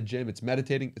going to the gym, it's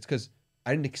meditating, it's because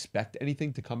I didn't expect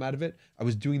anything to come out of it. I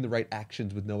was doing the right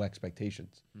actions with no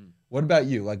expectations. What about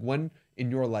you? Like, when in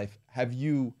your life have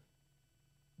you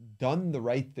done the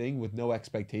right thing with no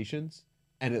expectations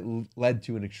and it led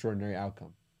to an extraordinary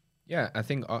outcome? Yeah, I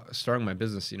think starting my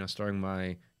business, starting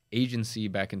my agency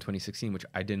back in 2016, which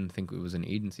I didn't think it was an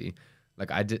agency. Like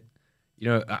I did,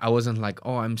 I wasn't like,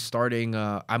 oh, I'm starting,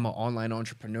 I'm an online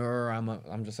entrepreneur.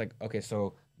 I'm just like, okay,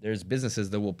 so there's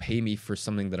businesses that will pay me for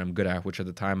something that I'm good at, which at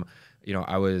the time,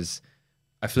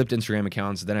 I flipped Instagram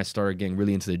accounts. Then I started getting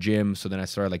really into the gym. So then I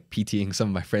started like PTing some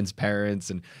of my friends'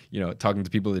 parents and, talking to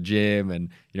people at the gym and,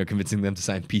 convincing them to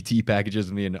sign PT packages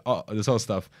with me and this whole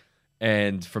stuff.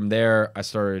 And from there, I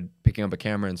started picking up a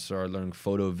camera and started learning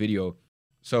photo, video.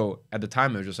 So at the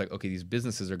time, I was just like, okay, these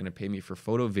businesses are going to pay me for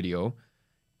photo, video,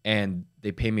 and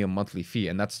they pay me a monthly fee.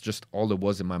 And that's just all it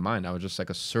was in my mind. I was just like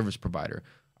a service provider.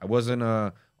 I wasn't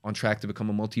on track to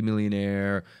become a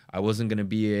multimillionaire. I wasn't going to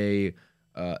be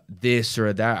a this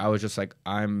or that. I was just like,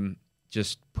 I'm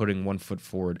just putting one foot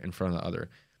forward in front of the other.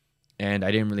 And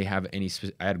I didn't really have I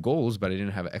had goals, but I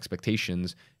didn't have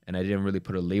expectations, and I didn't really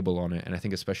put a label on it. And I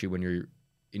think especially when you're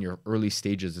in your early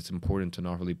stages, it's important to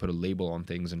not really put a label on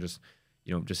things and just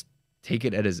take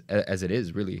it as it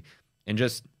is, really. And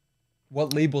just,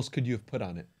 what labels could you have put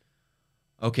on it?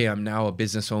 Okay, I'm now a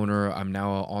business owner. I'm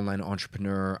now an online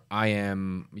entrepreneur. I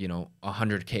am,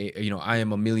 100K, I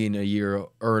am $1 million a year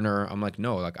earner. I'm like,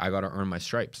 no, like I got to earn my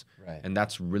stripes. Right. And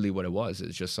that's really what it was.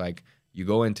 It's just like you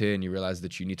go into it and you realize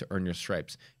that you need to earn your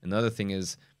stripes. And the other thing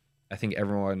is, I think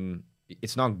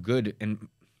it's not good. And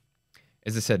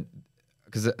as I said,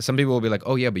 because some people will be like,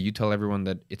 oh yeah, but you tell everyone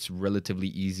that it's relatively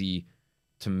easy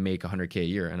to make 100K a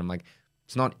year. And I'm like,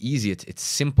 it's not easy. It's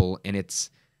simple. And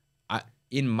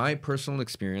in my personal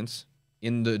experience,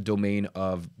 in the domain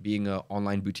of being an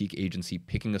online boutique agency,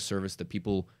 picking a service that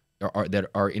people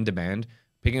are in demand,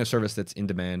 picking a service that's in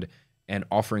demand and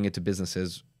offering it to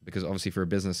businesses, because obviously for a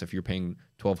business, if you're paying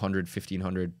 $1,200,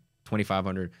 $1,500,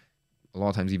 $2,500, a lot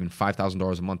of times even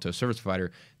 $5,000 a month to a service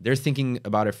provider, they're thinking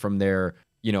about it from their,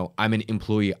 I'm an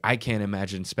employee. I can't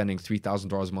imagine spending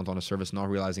 $3,000 a month on a service, not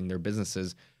realizing their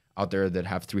businesses out there that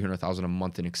have $300,000 a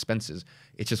month in expenses.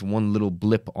 It's just one little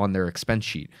blip on their expense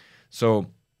sheet. So,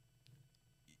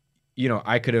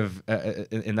 I could have,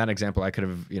 in that example, I could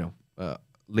have,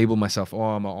 labeled myself, oh,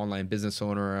 I'm an online business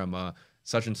owner, I'm a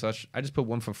such and such. I just put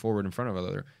one foot forward in front of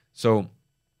another. So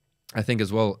I think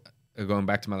as well, going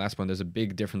back to my last point, there's a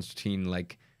big difference between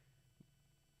like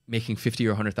making 50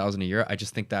 or 100,000 a year. I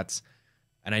just think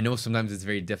and I know sometimes it's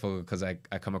very difficult because I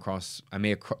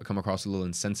may come across a little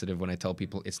insensitive when I tell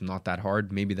people it's not that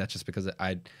hard. Maybe that's just because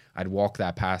I'd walked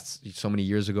that path so many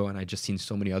years ago and I just seen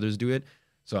so many others do it.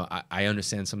 So I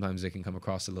understand sometimes it can come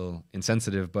across a little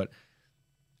insensitive, but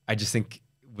I just think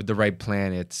with the right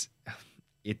plan, it's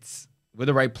with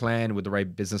the right plan, with the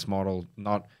right business model,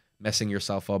 not messing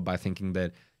yourself up by thinking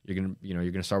that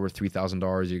you're gonna start with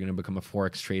 $3,000, you're gonna become a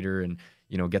Forex trader and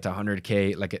get to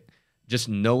 100K. Like just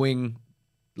knowing,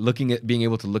 being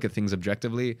able to look at things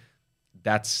objectively,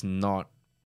 that's not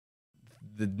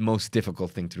the most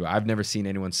difficult thing to do. I've never seen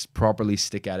anyone properly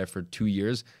stick at it for 2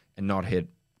 years and not hit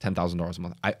 $10,000 a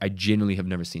month. I genuinely have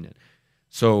never seen it.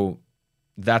 So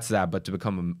that's that. But to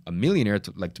become a millionaire,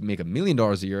 to make $1 million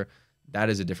a year, that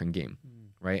is a different game,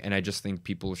 right? And I just think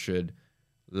people should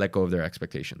let go of their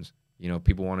expectations. You know,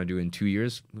 people want to do it in 2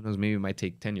 years. Who knows? Maybe it might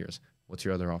take 10 years. What's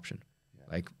your other option? Yeah.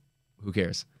 Like, who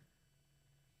cares?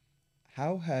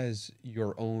 How has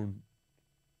your own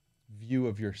view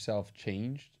of yourself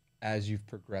changed as you've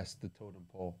progressed the totem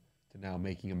pole to now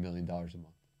making $1 million a month?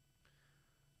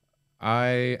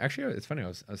 I actually, it's funny. I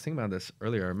was thinking about this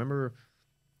earlier. I remember,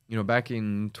 you know, back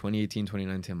in 2018,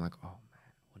 2019, I'm like, oh man,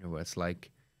 I wonder what it's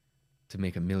like to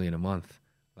make $1 million a month.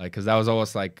 Like, cause that was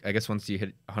always like, I guess once you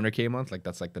hit 100K a month, like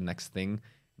that's like the next thing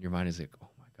in your mind is like, oh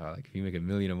my God, like if you make $1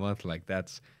 million a month, like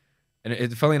that's,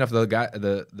 and funny enough,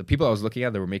 the people I was looking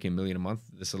at that were making $1 million a month,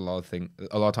 this is a lot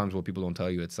of times what people don't tell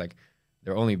you. It's like,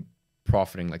 they're only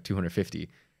profiting like 250.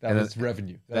 That was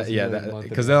revenue.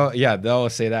 Because they'll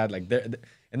say that like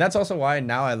and that's also why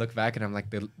now I look back and I'm like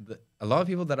a lot of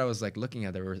people that I was like looking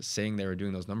at that were saying they were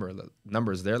doing those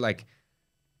numbers. They're like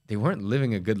they weren't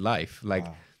living a good life. Like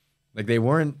Wow. like they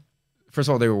weren't. First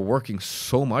of all, they were working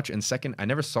so much, and second, I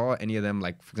never saw any of them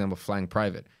like for example flying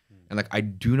private. And like I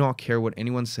do not care what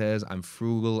anyone says. I'm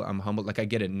frugal. I'm humble. Like I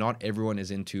get it. Not everyone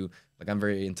is into like I'm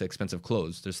very into expensive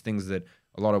clothes. There's things that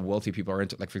a lot of wealthy people are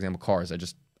into. Like for example, cars. I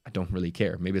don't really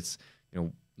care. Maybe it's, you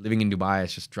know, living in Dubai,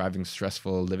 it's just driving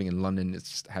stressful. Living in London, it's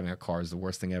just having a car is the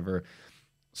worst thing ever.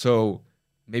 So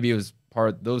maybe it was part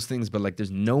of those things, but like there's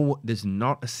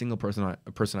not a single person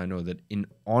I know that in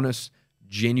honest,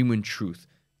 genuine truth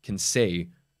can say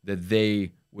that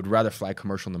they would rather fly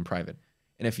commercial than private.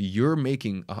 And if you're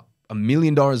making $1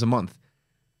 million a month,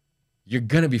 you're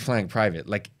gonna be flying private.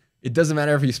 Like it doesn't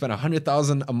matter if you spend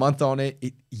 $100,000 a month on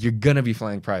it, you're gonna be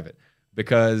flying private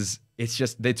because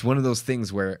it's one of those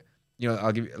things where, you know,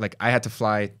 I'll give you, like I had to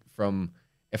fly from,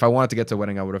 if I wanted to get to a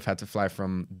wedding, I would have had to fly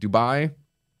from Dubai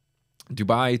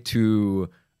to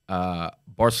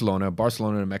Barcelona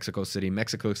to Mexico City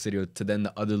to then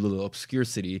the other little obscure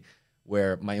city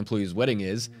where my employee's wedding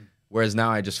is. Whereas now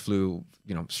I just flew,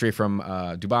 you know, straight from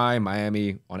Dubai,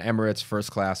 Miami on Emirates, first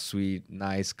class, suite,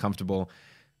 nice, comfortable,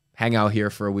 hang out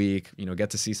here for a week, you know, get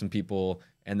to see some people,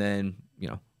 and then, you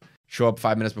know, show up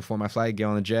 5 minutes before my flight, get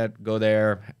on the jet, go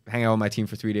there, hang out with my team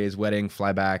for 3 days, wedding,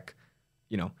 fly back.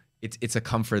 You know, it's a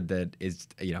comfort that is,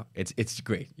 you know, it's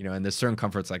great, you know, and there's certain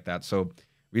comforts like that. So the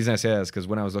reason I say that is because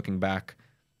when I was looking back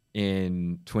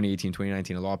in 2018,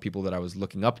 2019, a lot of people that I was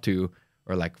looking up to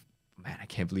are like, man, I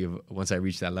can't believe once I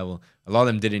reached that level, a lot of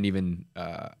them didn't even,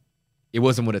 it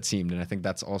wasn't what it seemed. And I think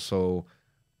that's also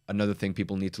another thing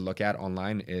people need to look at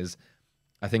online is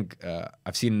I think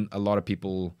I've seen a lot of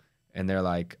people and they're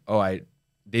like,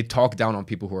 they talk down on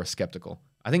people who are skeptical.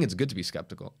 I think it's good to be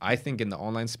skeptical. I think in the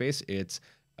online space, it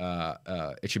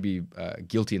should be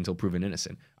guilty until proven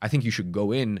innocent. I think you should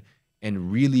go in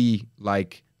and really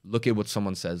like look at what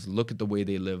someone says, look at the way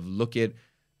they live, look at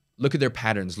their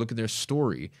patterns, look at their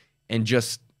story, and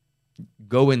just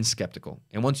go in skeptical.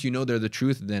 And once you know they're the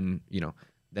truth, then, you know,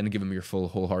 then give them your full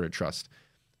wholehearted trust.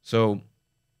 So,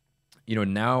 you know,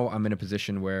 now I'm in a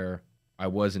position where I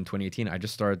was in 2018.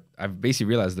 I've basically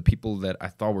realized the people that I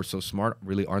thought were so smart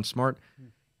really aren't smart.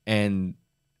 And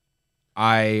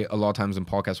a lot of times in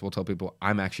podcasts will tell people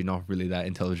I'm actually not really that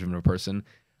intelligent of a person.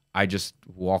 I just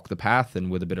walk the path, and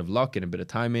with a bit of luck and a bit of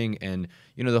timing and,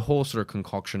 you know, the whole sort of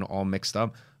concoction all mixed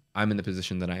up, I'm in the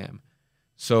position that I am.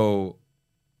 So,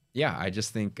 yeah, I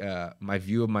just think my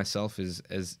view of myself is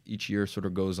as each year sort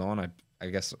of goes on, I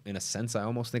guess in a sense, I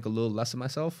almost think a little less of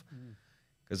myself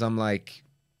because I'm like,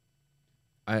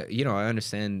 I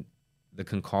understand the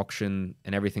concoction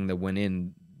and everything that went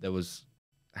in that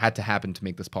had to happen to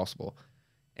make this possible.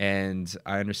 And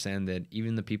I understand that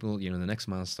even the people, you know, the next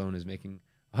milestone is making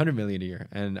 100 million a year.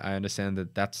 And I understand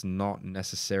that that's not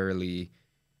necessarily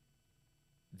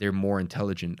they're more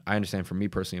intelligent. I understand for me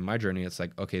personally in my journey, it's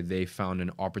like, okay, they found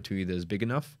an opportunity that is big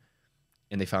enough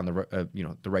and they found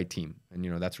the right team. And,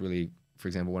 you know, that's really, for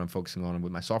example, what I'm focusing on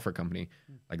with my software company,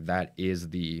 like that is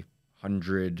the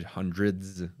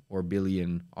hundreds or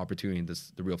billion opportunity.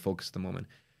 That's the real focus at the moment.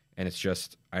 And it's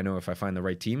just, I know if I find the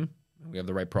right team, we have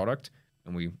the right product,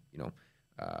 and we,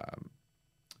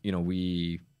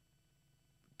 we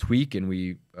tweak and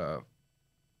we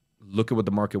look at what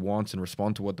the market wants and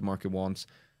respond to what the market wants,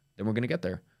 then we're going to get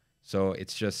there. So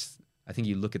it's just, I think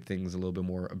you look at things a little bit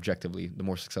more objectively, the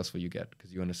more successful you get,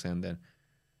 because you understand that,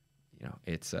 you know,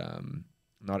 it's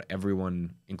not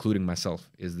everyone, including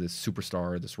myself, is this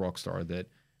superstar or this rock star that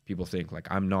people think. Like,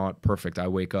 I'm not perfect. I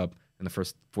wake up in the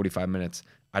first 45 minutes,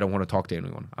 I don't want to talk to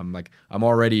anyone. I'm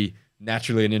already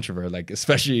naturally an introvert, like,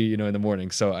 especially, you know, in the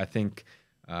morning. So I think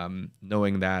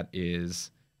knowing that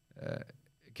is,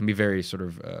 it can be very sort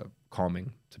of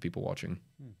calming to people watching.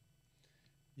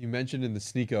 You mentioned in the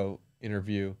Sneeko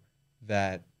interview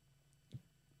that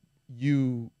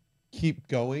you keep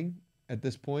going at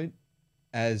this point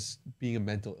as being a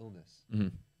mental illness. Mm-hmm.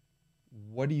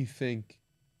 What do you think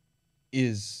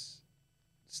is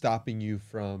stopping you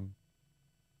from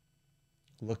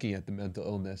looking at the mental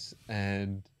illness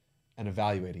and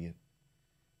evaluating it?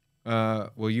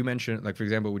 Well, you mentioned, like, for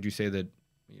example, would you say that,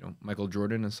 Michael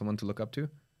Jordan is someone to look up to?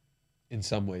 In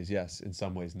some ways, yes. In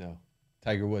some ways, no.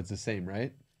 Tiger Woods, the same,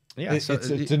 right? Yeah. So,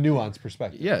 It's a nuanced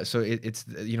perspective. yeah. So it's,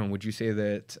 would you say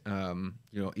that,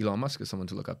 Elon Musk is someone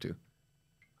to look up to?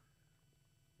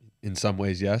 In some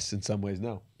ways, yes. In some ways,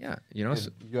 no. Yeah.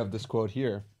 And you have this quote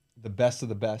here: "The best of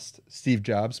the best: Steve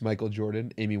Jobs, Michael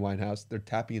Jordan, Amy Winehouse. They're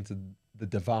tapping into the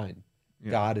divine.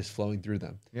 Yeah. God is flowing through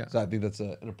them." Yeah. So I think that's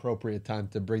an appropriate time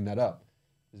to bring that up,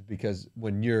 is because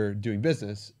when you're doing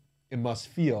business, it must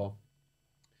feel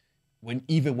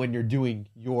even when you're doing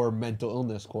your mental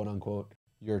illness, quote unquote,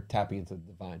 you're tapping into the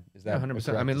divine. Is that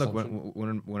 100%. I mean, look,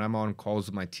 when I'm on calls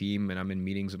with my team and I'm in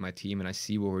meetings with my team and I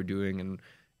see what we're doing, and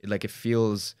it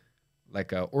feels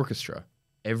like a orchestra.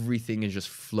 Everything is just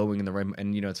flowing in the right.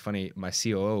 And it's funny. My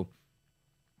COO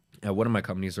at one of my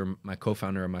companies, or my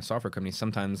co-founder of my software company,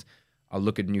 sometimes I'll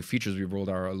look at new features we've rolled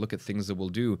out, or I'll look at things that we'll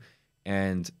do,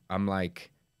 and I'm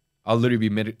like, I'll literally be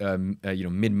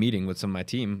mid meeting with some of my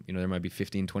team. There might be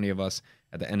 15, 20 of us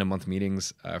at the end of month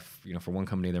meetings. For one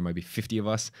company, there might be 50 of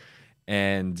us,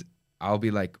 and I'll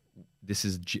be like, this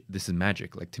is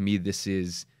magic. Like, to me, this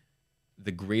is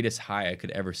the greatest high I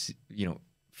could ever see,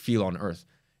 feel on earth.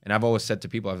 And I've always said to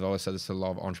people, I've always said this to a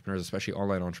lot of entrepreneurs, especially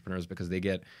online entrepreneurs, because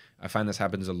I find this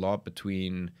happens a lot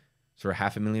between sort of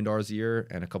 $500,000 a year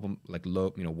and a couple, like,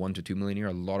 low, 1 to 2 million a year.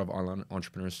 A lot of online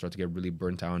entrepreneurs start to get really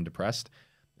burnt out and depressed.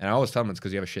 And I always tell them it's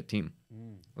because you have a shit team.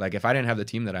 Like, if I didn't have the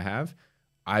team that I have,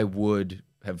 I would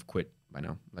have quit by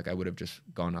now. Like, I would have just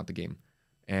gone out the game.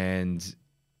 And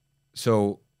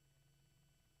so,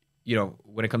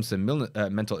 when it comes to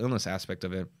mental illness aspect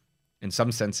of it, in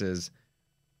some senses,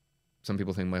 some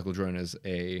people think Michael Jordan is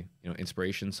a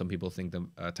inspiration. Some people think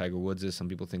that Tiger Woods is. Some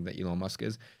people think that Elon Musk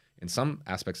is. In some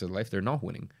aspects of life, they're not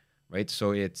winning, right?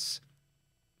 So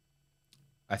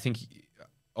I think,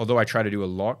 although I try to do a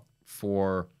lot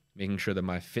for making sure that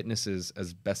my fitness is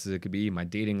as best as it could be, my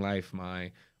dating life,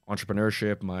 my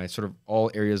entrepreneurship, my sort of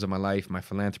all areas of my life, my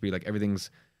philanthropy, like,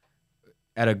 everything's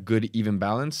at a good, even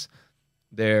balance.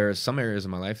 There's some areas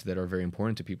of my life that are very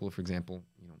important to people. For example,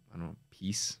 I don't know,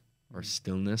 peace or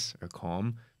stillness or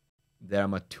calm, that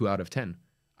I'm a 2 out of 10.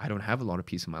 I don't have a lot of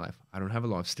peace in my life. I don't have a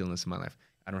lot of stillness in my life.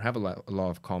 I don't have a lot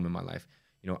of calm in my life.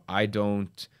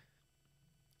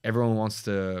 Everyone wants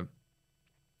to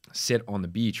sit on the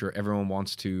beach, or everyone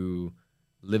wants to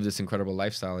live this incredible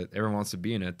lifestyle. Everyone wants to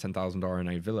be in a $10,000 a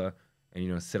night villa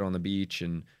and, sit on the beach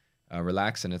and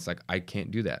relax. And it's like, I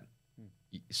can't do that.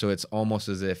 So it's almost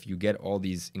as if you get all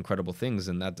these incredible things,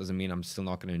 and that doesn't mean I'm still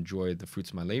not going to enjoy the fruits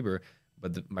of my labor.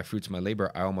 But my fruits of my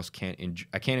labor, I almost can't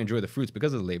enjoy the fruits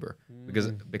because of the labor,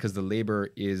 because the labor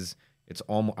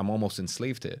I'm almost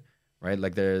enslaved to it, right?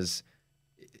 Like, there's,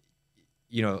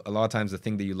 a lot of times the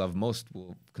thing that you love most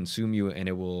will consume you, and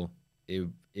it will,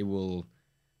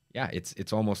 yeah,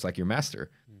 it's almost like your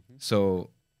master. So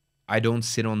I don't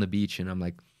sit on the beach and I'm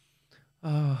like,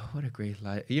 oh, what a great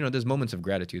life. There's moments of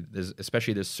gratitude.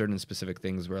 There's certain specific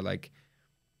things where, like,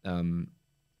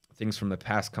 things from the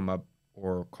past come up,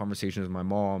 or conversations with my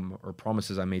mom, or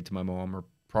promises I made to my mom, or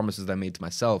promises I made to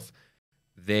myself.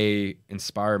 They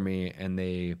inspire me, and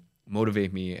they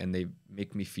motivate me, and they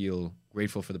make me feel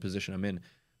grateful for the position I'm in.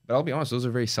 But I'll be honest, those are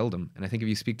very seldom. And I think if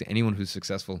you speak to anyone who's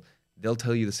successful, they'll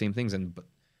tell you the same things. But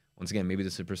once again, maybe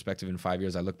this is a perspective in 5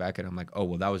 years. I look back at it, I'm like, oh,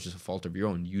 well, that was just a fault of your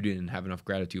own. You didn't have enough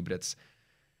gratitude. But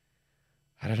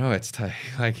I don't know. It's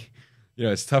like,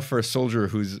 it's tough for a soldier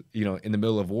who's, in the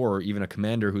middle of war, or even a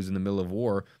commander who's in the middle of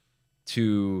war,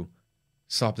 to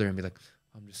stop there and be like,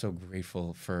 I'm just so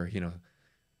grateful for,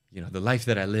 the life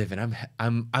that I live, and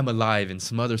I'm alive, and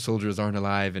some other soldiers aren't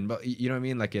alive. And, you know what I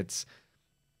mean? Like,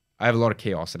 I have a lot of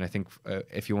chaos. And I think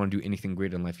if you want to do anything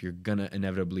great in life, you're going to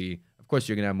inevitably, of course,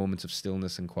 you're going to have moments of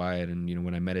stillness and quiet. And,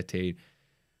 when I meditate,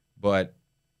 but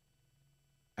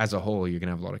as a whole, you're going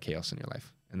to have a lot of chaos in your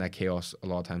life. And that chaos a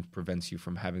lot of times prevents you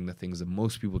from having the things that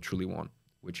most people truly want,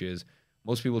 which is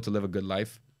most people to live a good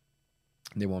life.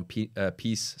 They want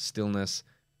peace, stillness,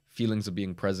 feelings of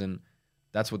being present.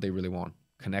 That's what they really want.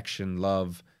 Connection,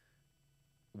 love.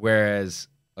 Whereas,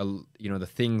 the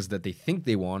things that they think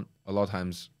they want, a lot of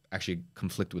times actually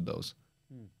conflict with those.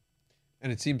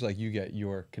 And it seems like you get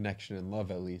your connection and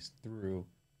love, at least, through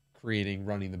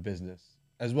running the business,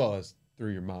 as well as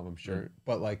through your mom, I'm sure.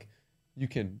 But, like, you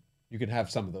can have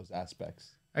some of those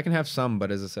aspects. I can have some,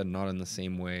 but as I said, not in the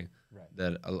same way Right.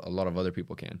 that a lot of other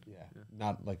people can. Yeah.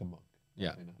 Not like a monk. Yeah,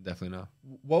 Definitely not. definitely not.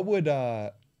 What would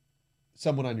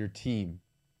someone on your team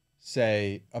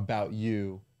say about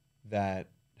you that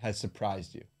has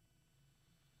surprised you?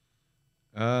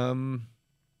 Um,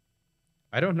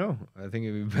 I don't know. I think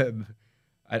it would be,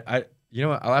 you know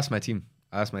what? I'll ask my team.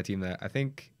 I'll ask my team that. I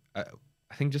think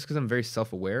just because I'm very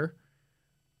self-aware.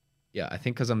 Yeah, I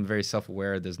think because I'm very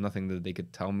self-aware, there's nothing that they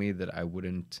could tell me that I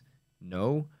wouldn't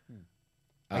know.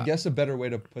 I Uh, guess a better way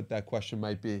to put that question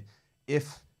might be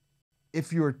if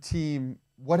your team,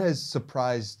 what has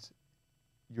surprised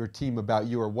your team about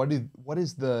you, or what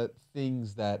is the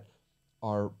things that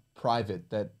are private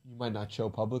that you might not show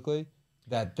publicly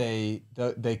that they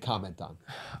comment on?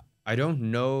 I don't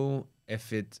know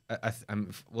if it.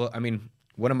 I'm well. I mean,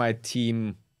 one of my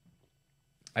team.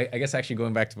 I guess actually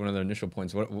going back to one of the initial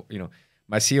points.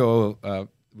 My COO.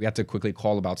 We had to quickly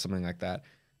call about something like that,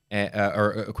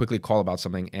 or quickly call about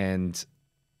something, and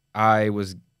I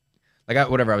was like,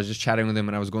 whatever. I was just chatting with him,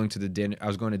 and I was going to the dinner. I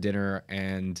was going to dinner,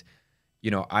 and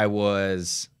I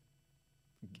was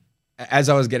as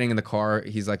I was getting in the car.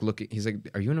 He's like, look. He's like,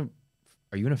 are you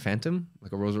in a Phantom,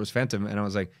 like a Rolls Royce Phantom? And I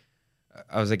was like,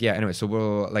 yeah. Anyway, so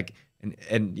we'll like,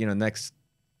 and next,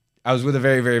 I was with a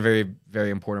very, very, very, very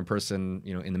important person,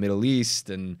 in the Middle East,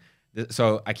 and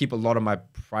so I keep a lot of my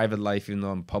private life, even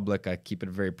though I'm public, I keep it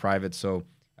very private. So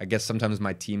I guess sometimes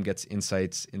my team gets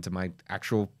insights into my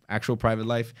actual private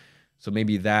life. So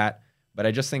maybe that, but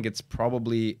I just think it's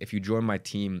probably if you join my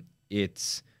team,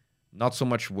 it's not so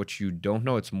much what you don't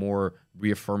know, it's more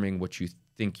reaffirming what you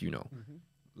think you know. Mm-hmm.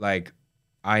 Like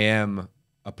I am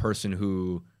a person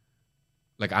who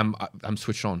like I'm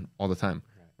switched on all the time,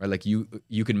 right? Like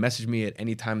you can message me at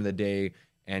any time of the day,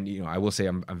 and I will say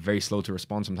I'm very slow to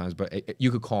respond sometimes, but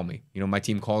you could call me. My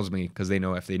team calls me because they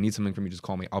know if they need something from me, just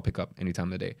call me. I'll pick up any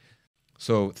time of the day.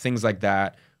 So things like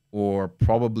that, or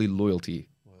probably loyalty.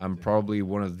 I'm probably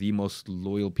one of the most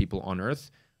loyal people on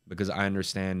earth because I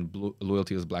understand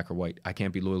loyalty is black or white. I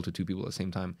can't be loyal to two people at the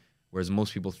same time, whereas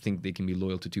most people think they can be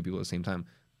loyal to two people at the same time.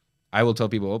 I will tell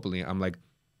people openly, I'm like,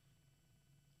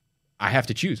 I have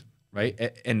to choose, right?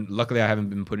 And luckily, I haven't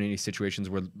been put in any situations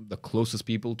where the closest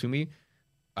people to me,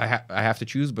 I have to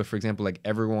choose. But for example, like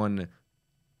a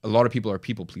lot of people are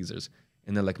people pleasers,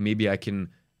 and they're like, maybe I can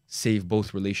save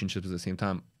both relationships at the same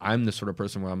time. I'm the sort of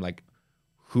person where I'm like,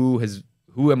 who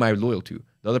am I loyal to?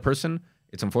 The other person,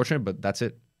 it's unfortunate, but that's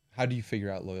it. How do you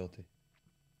figure out loyalty?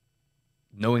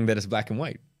 Knowing that it's black and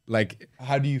white. Like,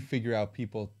 how do you figure out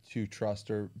people to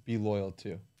trust or be loyal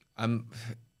to?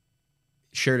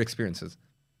 Shared experiences.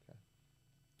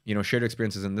 Shared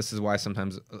experiences, and this is why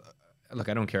sometimes, look,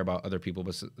 I don't care about other people,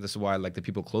 but this is why, like, the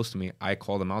people close to me, I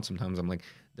call them out sometimes. I'm like,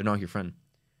 they're not your friend.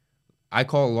 I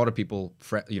call a lot of people,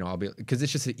 I'll be, because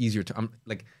it's just easier to, I'm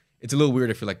like, it's a little weird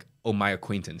if you're like, oh, my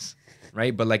acquaintance,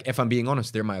 right? But like, if I'm being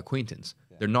honest, they're my acquaintance.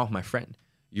 Yeah. They're not my friend.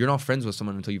 You're not friends with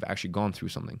someone until you've actually gone through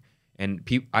something. And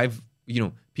people have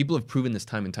proven this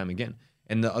time and time again.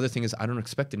 And the other thing is, I don't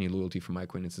expect any loyalty from my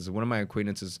acquaintances. If one of my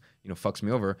acquaintances, fucks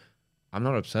me over, I'm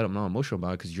not upset. I'm not emotional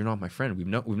about it because you're not my friend.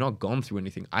 We've not gone through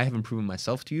anything. I haven't proven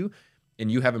myself to you,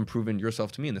 and you haven't proven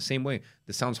yourself to me in the same way.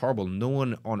 This sounds horrible. No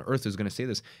one on earth is going to say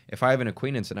this. If I have an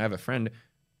acquaintance and I have a friend,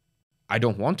 I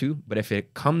don't want to, but if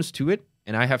it comes to it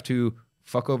and I have to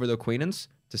fuck over the acquaintance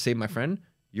to save my friend,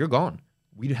 you're gone.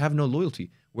 We have no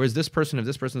loyalty. Whereas if this person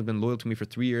has been loyal to me for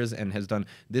 3 years and has done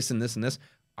this and this and this,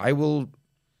 I will,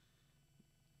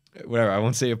 whatever, I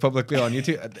won't say it publicly on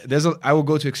YouTube. I will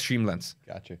go to extreme lengths.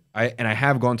 Gotcha. I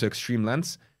have gone to extreme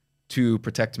lengths to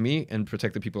protect me and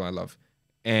protect the people I love.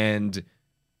 And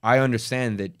I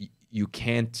understand that you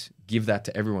can't give that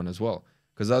to everyone as well.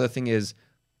 Because the other thing is,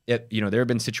 there have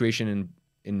been situations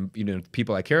in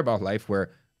people I care about life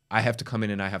where I have to come in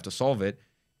and I have to solve it.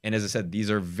 And as I said, these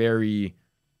are very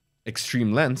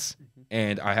extreme lengths,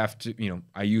 and I have to,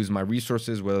 I use my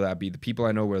resources, whether that be the people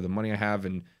I know, whether the money I have,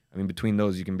 and I mean, between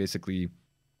those, you can do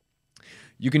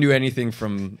anything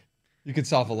from. You can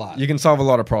solve a lot. You can solve a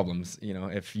lot of problems.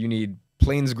 If you need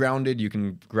planes grounded, you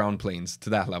can ground planes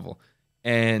to that level.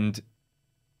 And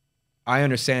I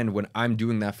understand when I'm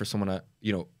doing that for someone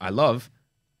I love,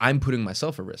 I'm putting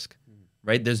myself at risk,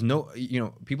 right? There's no,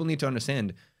 people need to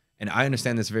understand, and I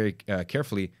understand this very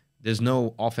carefully. There's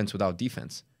no offense without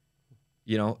defense.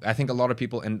 I think a lot of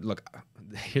people, and look,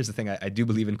 here's the thing, I do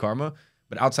believe in karma,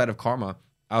 but outside of karma,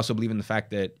 I also believe in the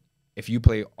fact that if you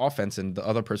play offense and the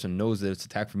other person knows that it's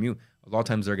attack from you, a lot of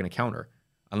times they're going to counter,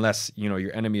 unless,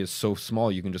 your enemy is so small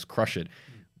you can just crush it.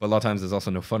 But a lot of times there's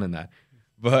also no fun in that.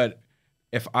 But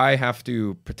if I have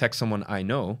to protect someone I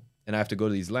know and I have to go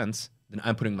to these lengths, then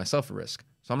I'm putting myself at risk.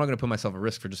 So I'm not going to put myself at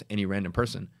risk for just any random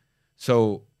person.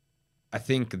 So I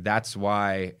think that's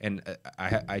why, and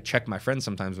I check my friends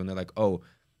sometimes when they're like, oh,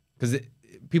 because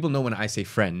people know when I say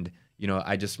friend, you know,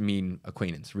 I just mean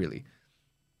acquaintance, really.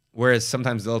 Whereas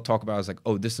sometimes they'll talk about, I was like,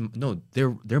 oh, no,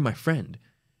 they're my friend.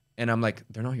 And I'm like,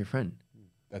 they're not your friend.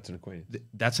 That's an acquaintance.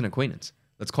 That's an acquaintance.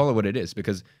 Let's call it what it is,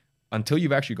 because until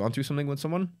you've actually gone through something with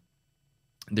someone,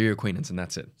 they're your acquaintance and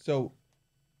that's it. So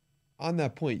on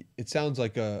that point, it sounds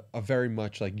like a very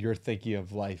much like you're thinking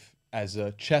of life as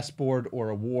a chessboard or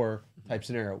a war type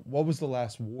scenario. What was the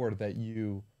last war that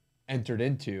you entered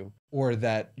into or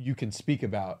that you can speak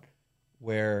about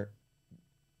where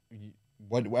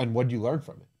what did you learn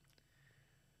from it?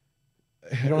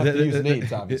 You don't have to use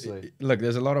names, obviously. Look,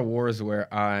 there's a lot of wars where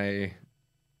as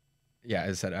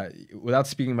I said, without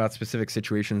speaking about specific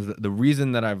situations, the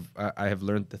reason that I have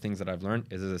learned the things that I've learned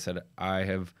is, as I said, I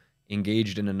have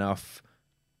engaged in enough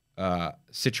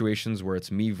situations where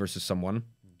it's me versus someone.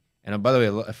 And by the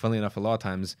way, funnily enough, a lot of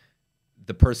times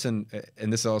the person,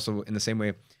 and this is also in the same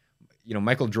way, you know,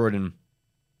 Michael Jordan,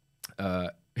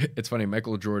 it's funny,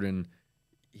 Michael Jordan,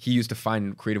 he used to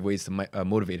find creative ways to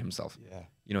motivate himself. Yeah.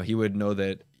 You know, he would know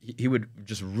that he would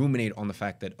just ruminate on the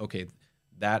fact that, okay,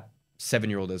 that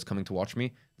 7-year-old is coming to watch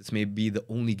me. This may be the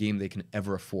only game they can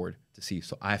ever afford to see.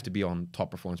 So I have to be on top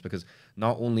performance, because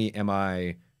not only am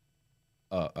I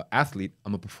an athlete,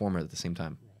 I'm a performer at the same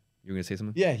time. Right. You were going to say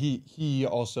something? Yeah, he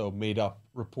also made up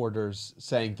reporters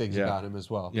saying things about him as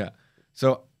well. Yeah.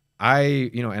 So I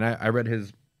read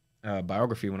his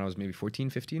biography when I was maybe 14,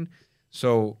 15.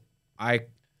 So I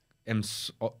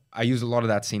use a lot of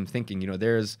that same thinking. You know,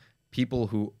 there's people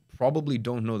who probably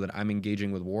don't know that I'm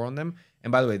engaging with war on them.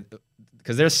 And by the way,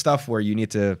 because there's stuff where you need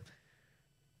to,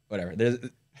 whatever.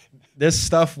 There's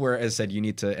stuff where, as I said, you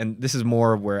need to, and this is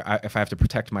more where if I have to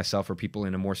protect myself or people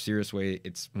in a more serious way,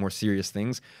 it's more serious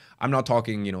things. I'm not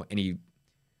talking, you know, any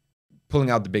pulling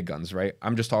out the big guns, right?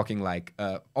 I'm just talking like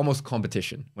almost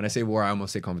competition. When I say war, I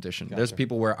almost say competition. Gotcha. There's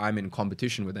people where I'm in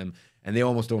competition with them and they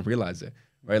almost don't realize it,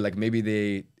 right? Like maybe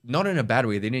they, not in a bad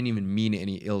way, they didn't even mean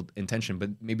any ill intention, but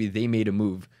maybe they made a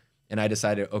move and I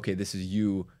decided, okay, this is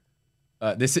you.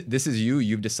 This is you.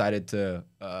 You've decided to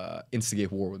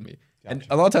instigate war with me. Gotcha. And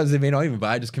a lot of times they may not even, but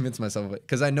I just convince myself of it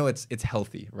because I know it's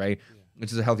healthy, right? Yeah.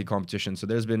 Which is a healthy competition. So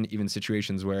there's been even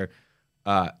situations where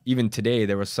even today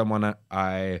there was someone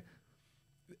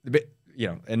you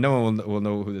know, and no one will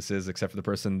know who this is except for the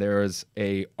person. There is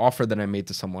a offer that I made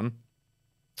to someone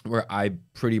where I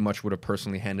pretty much would have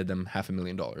personally handed them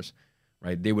 $500,000,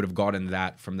 right? They would have gotten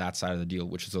that from that side of the deal,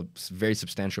 which is a very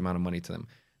substantial amount of money to them.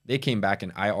 They came back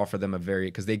and I offered them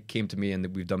because they came to me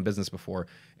and we've done business before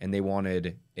and they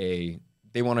wanted a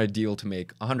deal to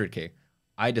make $100K.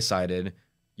 I decided,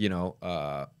 you know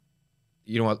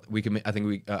what,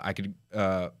 I could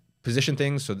position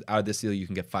things so out of this deal you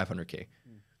can get $500K.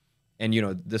 And, you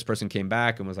know, this person came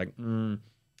back and was like,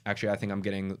 actually, I think I'm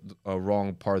getting a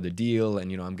wrong part of the deal. And,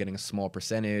 you know, I'm getting a small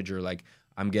percentage or like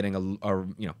I'm getting you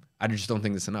know, I just don't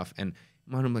think that's enough. And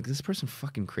I'm like, this person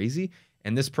fucking crazy.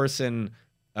 And this person,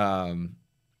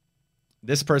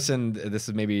 this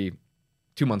is maybe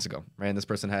 2 months ago, right? And this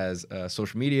person has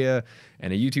social media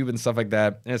and a YouTube and stuff like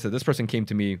that. And so this person came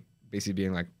to me basically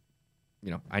being like,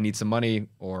 you know, I need some money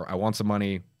or I want some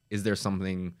money. Is there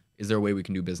a way we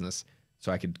can do business?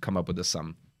 So I could come up with a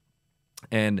sum.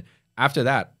 And after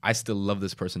that, I still love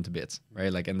this person to bits,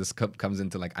 right? Like, and this comes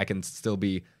into like, I can still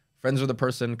be friends with the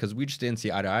person because we just didn't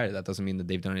see eye to eye. That doesn't mean that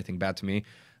they've done anything bad to me.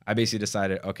 I basically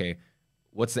decided, okay,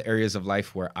 what's the areas of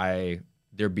life where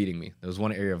they're beating me? There was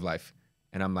one area of life.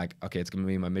 And I'm like, okay, it's going to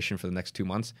be my mission for the next 2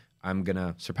 months. I'm going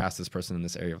to surpass this person in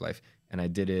this area of life. And I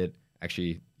did it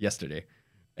actually yesterday.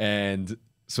 And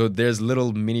so there's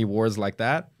little mini wars like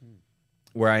that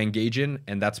where I engage in,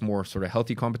 and that's more sort of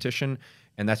healthy competition.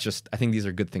 And that's just, I think these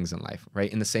are good things in life, right?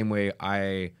 In the same way,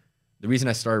 the reason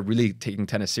I started really taking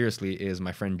tennis seriously is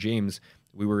my friend James,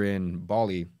 we were in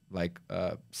Bali like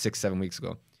 6-7 weeks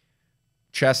ago.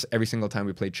 Chess, every single time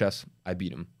we played chess, I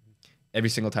beat him. Every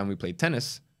single time we played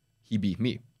tennis, he beat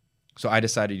me. So I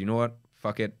decided, you know what?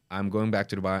 Fuck it. I'm going back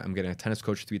to Dubai. I'm getting a tennis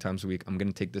coach 3 times a week. I'm going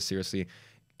to take this seriously.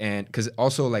 And because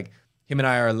also like him and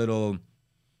I are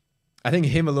I think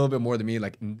him a little bit more than me.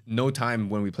 Like no time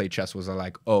when we played chess was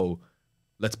like, oh,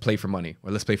 let's play for money or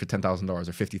let's play for $10,000 or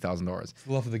 $50,000. It's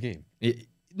the love of the game.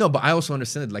 No, but I also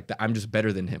understand like that I'm just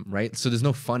better than him, right? So there's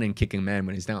no fun in kicking man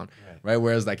when he's down, right?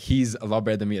 Whereas like he's a lot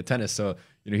better than me at tennis. So,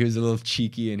 you know, he was a little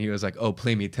cheeky and he was like, oh,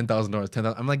 play me $10,000,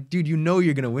 $10,000. I'm like, dude, you know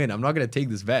you're going to win. I'm not going to take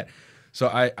this bet. So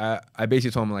I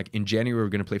basically told him, like, in January we're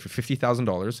gonna play for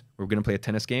 $50,000. We're gonna play a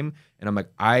tennis game, and I'm like,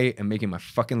 I am making my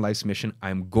fucking life's mission.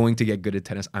 I'm going to get good at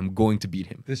tennis. I'm going to beat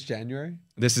him. This January?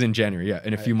 This is in January, yeah,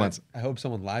 in a few months. I hope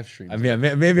someone live streams. I mean,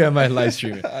 maybe I might live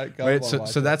stream it. Right? So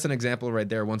So that's an example right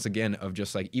there, once again, of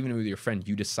just like, even with your friend,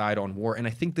 you decide on war, and I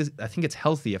think it's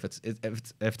healthy if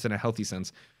it's in a healthy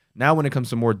sense. Now, when it comes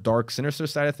to more dark, sinister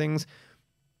side of things,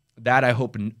 that I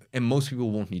hope, and most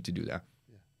people won't need to do that.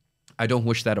 I don't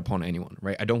wish that upon anyone,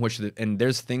 right? I don't wish that. And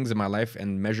there's things in my life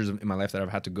and measures in my life that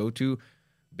I've had to go to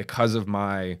because of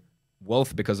my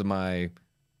wealth, because of my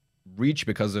reach,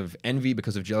 because of envy,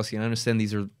 because of jealousy. And I understand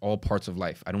these are all parts of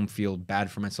life. I don't feel bad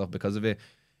for myself because of it.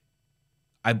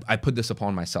 I put this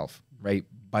upon myself, right?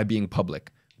 By being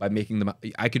public, by making them.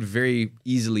 I could very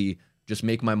easily just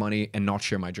make my money and not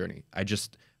share my journey. I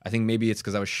think maybe it's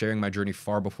because I was sharing my journey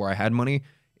far before I had money.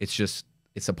 It's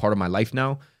a part of my life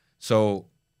now. So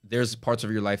there's parts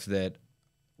of your life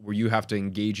where you have to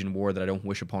engage in war that I don't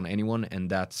wish upon anyone, and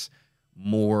that's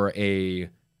more a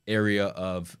area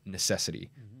of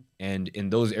necessity. Mm-hmm. And in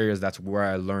those areas, that's where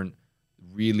I learned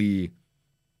really,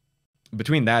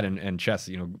 between that and chess,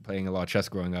 playing a lot of chess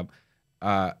growing up,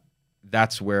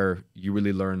 that's where you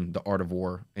really learn the art of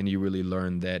war, and you really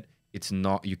learn that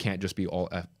you can't just be all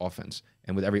offense.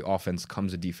 And with every offense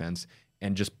comes a defense,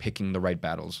 and just picking the right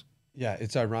battles. Yeah,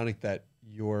 it's ironic that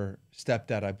your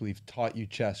stepdad, I believe, taught you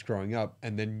chess growing up,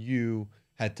 and then you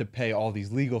had to pay all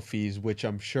these legal fees, which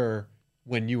I'm sure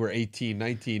when you were 18,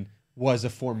 19 was a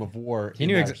form of war. He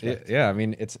knew yeah, I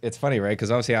mean, it's funny, right?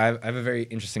 Because obviously I have a very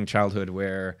interesting childhood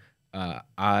where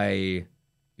I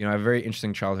have a very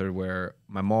interesting childhood where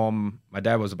my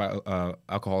dad was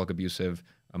alcoholic, abusive,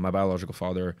 my biological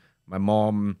father. My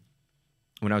mom,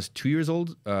 when I was 2 years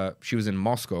old, she was in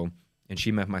Moscow, and she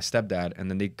met my stepdad, and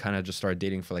then they kind of just started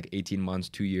dating for like 18 months,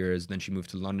 2 years. Then she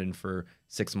moved to London for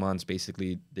 6 months.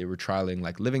 Basically, they were trialing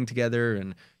like living together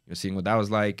and seeing what that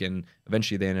was like, and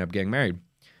eventually they ended up getting married.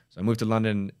 So I moved to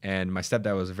London, and my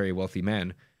stepdad was a very wealthy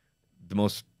man, the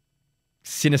most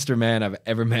sinister man I've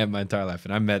ever met in my entire life.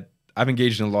 And I've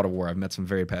engaged in a lot of war. I've met some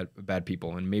very bad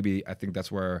people, and maybe I think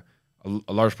that's where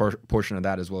a large portion of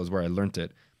that as well is where I learned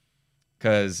it.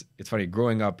 Because it's funny,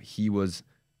 growing up, he was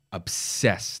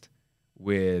obsessed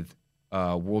with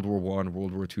World War I,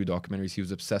 World War II documentaries. He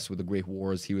was obsessed with the Great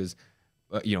Wars. He was,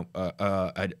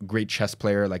 a great chess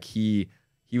player. Like he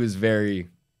was very.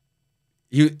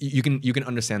 You can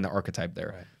understand the archetype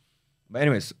there. Right. But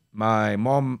anyways, my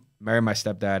mom married my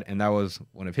stepdad, and that was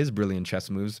one of his brilliant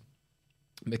chess moves,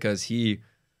 because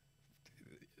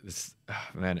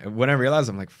when I realized,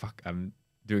 I'm like, fuck, I'm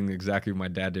doing exactly what my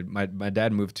dad did. My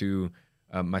stepdad moved to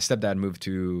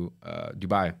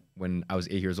Dubai when I was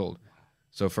 8 years old.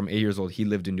 So from 8 years old, he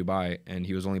lived in Dubai, and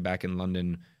he was only back in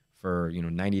London for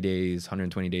 90 days,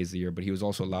 120 days a year. But he was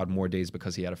also allowed more days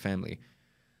because he had a family.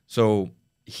 So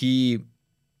it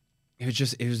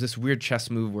was this weird chess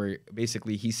move where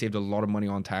basically he saved a lot of money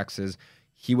on taxes.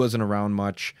 He wasn't around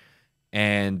much,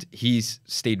 and he's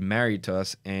stayed married to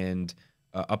us. And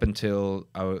up until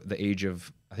the age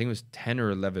of, I think it was 10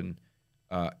 or 11.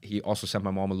 He also sent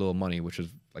my mom a little money, which was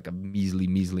like a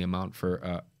measly amount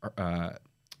for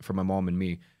my mom and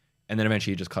me. And then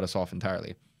eventually he just cut us off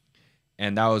entirely.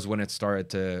 And that was when it started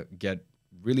to get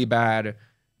really bad.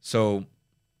 So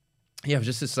yeah, it was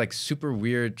just this like super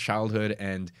weird childhood.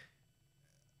 And,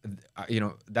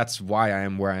 that's why I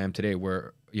am where I am today,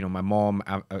 where, my mom,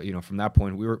 from that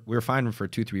point, we were fine for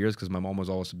 2-3 years, because my mom was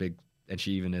always and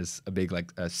she even is a big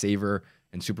saver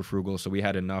and super frugal. So we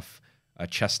had enough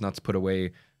chestnuts put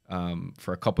away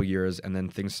for a couple years, and then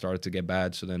things started to get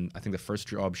bad. So then I think the first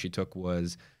job she took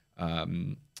was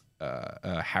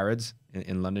Harrods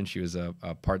in London. She was a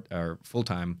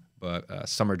full-time but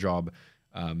summer job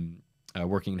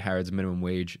working in Harrods minimum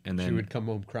wage, and then she would come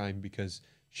home crying because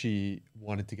she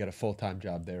wanted to get a full-time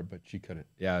job there, but she couldn't.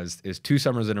 Yeah, it was 2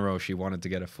 summers in a row she wanted to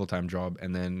get a full-time job,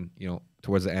 and then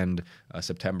towards the end,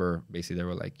 September, basically they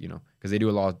were like, because they do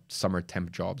a lot of summer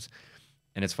temp jobs.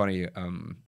 And it's funny,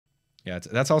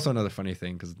 that's also another funny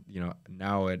thing, because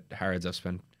now at Harrods I've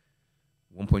spent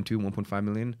 1.5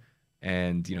 million,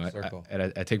 and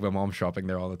I take my mom shopping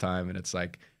there all the time, and it's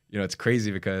like, it's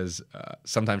crazy because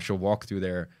sometimes she'll walk through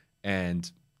there,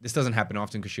 and this doesn't happen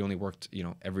often because she only worked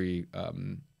every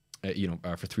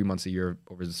for 3 months a year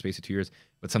over the space of 2 years,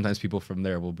 but sometimes people from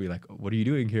there will be like, what are you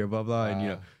doing here, blah blah,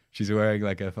 and she's wearing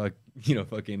like a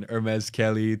fucking Hermes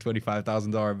Kelly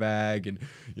 $25,000 bag and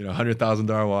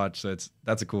 $100,000 watch. So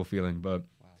that's a cool feeling. But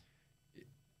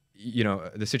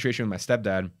the situation with my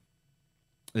stepdad,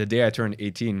 the day I turned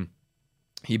 18,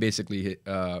 he basically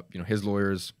his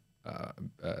lawyers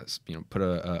put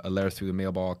a letter through the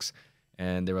mailbox,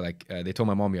 and they were like, they told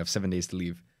my mom, you have 7 days to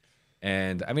leave.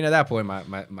 And I mean, at that point,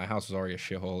 my house was already a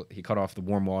shithole. He cut off the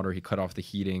warm water, he cut off the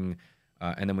heating,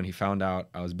 and then when he found out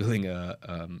I was building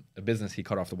a business, he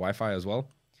cut off the Wi-Fi as well.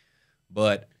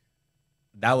 But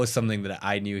that was something that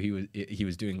I knew he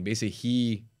was doing.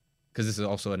 Basically, because this is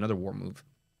also another war move,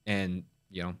 and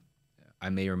you know, I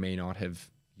may or may not have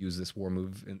used this war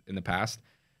move in the past.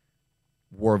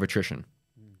 War of attrition.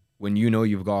 When you know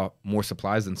you've got more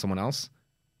supplies than someone else,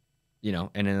 you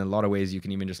know, and in a lot of ways, you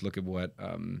can even just look at what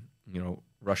you know,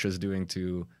 Russia's doing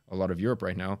to a lot of Europe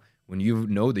right now. When you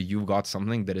know that you've got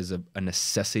something that is a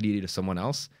necessity to someone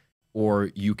else,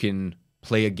 or you can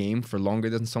play a game for longer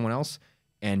than someone else,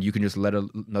 and you can just let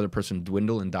another person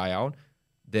dwindle and die out,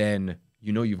 then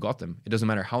you know you've got them. It doesn't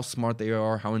matter how smart they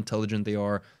are, how intelligent they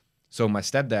are. So my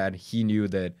stepdad, he knew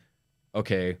that,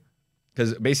 okay,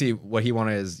 because basically what he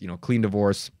wanted is, you know, clean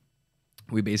divorce.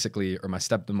 We basically, or my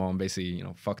stepmom basically, you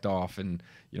know, fucked off and,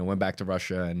 you know, went back to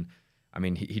Russia. And I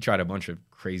mean, he tried a bunch of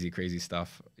crazy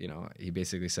stuff. You know, he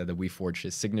basically said that we forged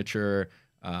his signature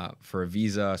for a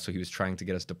visa. So he was trying to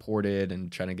get us deported and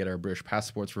trying to get our British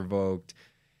passports revoked.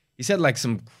 He said like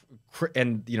some,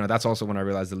 and you know, that's also when I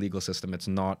realized the legal system, it's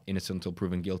not innocent until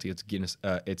proven guilty.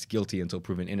 It's guilty until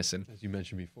proven innocent. As you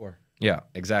mentioned before. Yeah,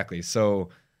 exactly. So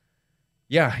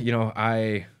yeah, you know,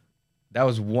 that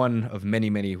was one of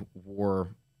many war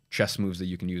chess moves that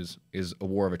you can use, is a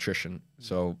war of attrition.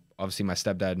 So obviously my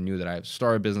stepdad knew that I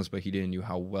started a business, but he didn't know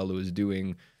how well it was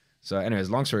doing. So anyways,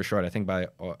 long story short, I think by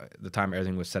the time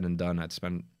everything was said and done, I'd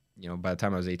spent, you know, by the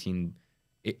time I was 18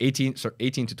 to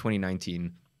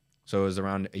 2019, so it was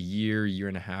around a year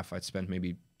and a half, I'd spent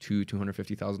maybe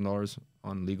 $250,000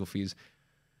 on legal fees.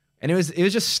 And it was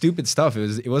just stupid stuff.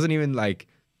 It wasn't even like,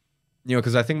 you know,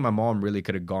 because I think my mom really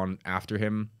could have gone after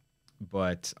him,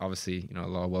 but obviously, you know, a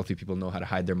lot of wealthy people know how to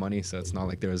hide their money, so it's not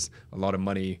like there was a lot of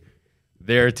money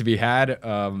there to be had.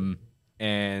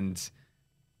 And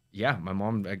yeah, my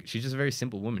mom, like, she's just a very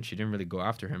simple woman. She didn't really go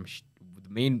after him.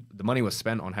 The money was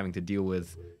spent on having to deal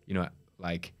with, you know,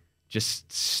 like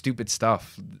just stupid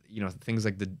stuff, you know, things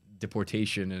like the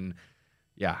deportation. And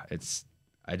yeah,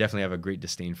 I definitely have a great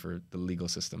disdain for the legal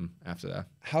system after that.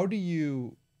 How do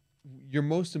you, your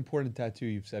most important tattoo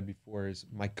you've said before is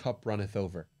 "My cup runneth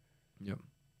over." Yep.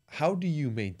 How do you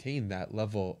maintain that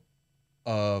level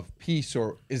of peace,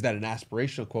 or is that an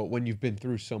aspirational quote when you've been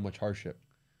through so much hardship?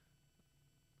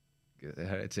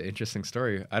 It's an interesting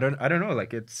story. I don't know.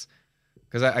 Like, it's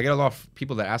because I get a lot of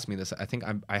people that ask me this. I think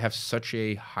I have such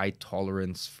a high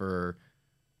tolerance for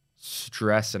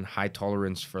stress and high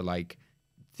tolerance for like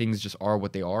things just are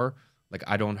what they are. Like,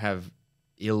 I don't have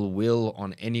ill will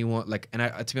on anyone. Like, and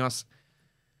I, to be honest,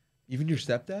 even your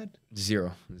stepdad?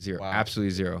 Zero, Wow.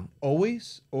 absolutely zero.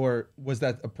 Always, or was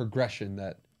that a progression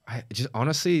that? I just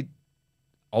honestly,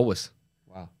 always.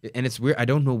 Wow. And it's weird. I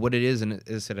don't know what it is. And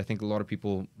as I said, I think a lot of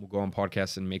people will go on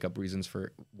podcasts and make up reasons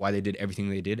for why they did everything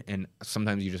they did. And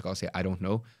sometimes you just gotta say, I don't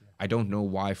know. Yeah. I don't know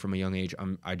why from a young age.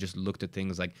 I just looked at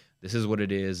things like, this is what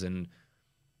it is. And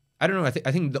I don't know.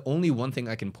 I think the only one thing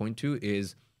I can point to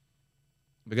is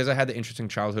because I had the interesting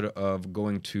childhood of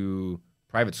going to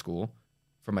private school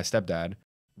for my stepdad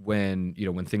when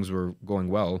things were going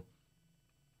well.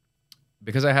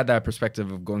 Because I had that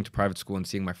perspective of going to private school and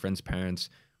seeing my friends' parents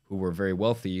who were very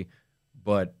wealthy,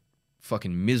 but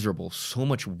fucking miserable. So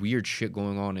much weird shit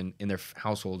going on in their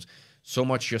households. So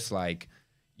much just like,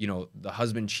 you know, the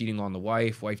husband cheating on the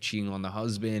wife cheating on the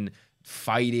husband,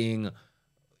 fighting,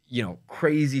 you know,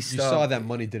 crazy stuff. You saw that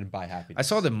money didn't buy happiness. I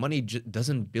saw that money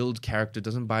doesn't build character,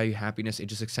 doesn't buy you happiness. It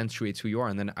just accentuates who you are.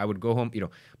 And then I would go home, you know,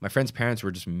 my friends' parents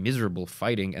were just miserable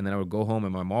fighting. And then I would go home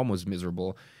and my mom was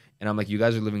miserable. And I'm like, you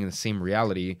guys are living in the same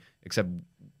reality, except,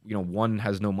 you know, one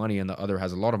has no money and the other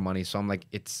has a lot of money. So I'm like,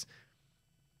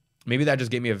 maybe that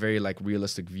just gave me a very like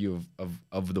realistic view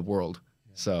of the world.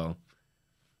 Yeah. So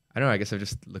I don't know. I guess I've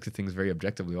just looked at things very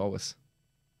objectively always.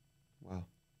 Wow.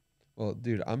 Well,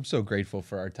 dude, I'm so grateful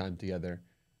for our time together.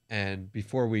 And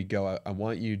before we go, I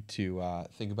want you to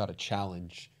think about a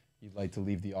challenge you'd like to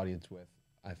leave the audience with.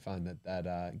 I find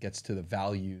that gets to the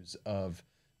values of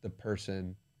the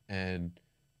person and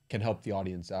can help the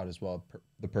audience out as well,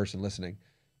 the person listening.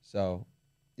 So,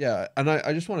 yeah, and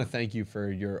I just want to thank you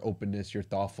for your openness, your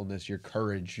thoughtfulness, your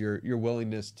courage, your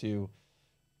willingness to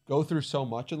go through so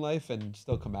much in life and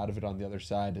still come out of it on the other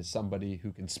side as somebody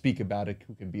who can speak about it,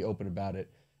 who can be open about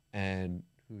it, and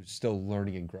who's still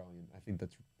learning and growing. I think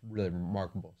that's really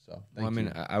remarkable. So, thank you. I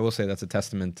mean, I will say that's a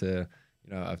testament to,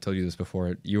 you know, I've told you this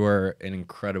before. You are an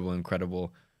incredible,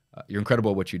 you're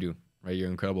incredible at what you do, right? You're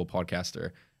an incredible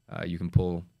podcaster. You can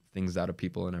pull things out of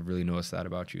people, and I've really noticed that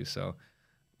about you. So,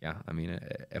 yeah, I mean,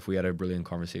 if we had a brilliant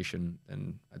conversation,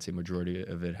 then I'd say majority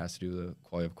of it has to do with the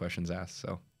quality of questions asked.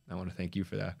 So I want to thank you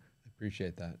for that. I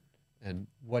appreciate that. And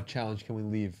what challenge can we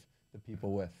leave the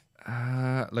people with?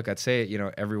 Look, I'd say,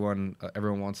 everyone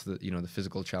wants the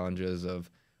physical challenges of,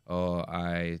 oh,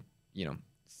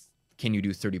 can you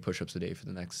do 30 push-ups a day for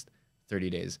the next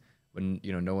 30 days? When,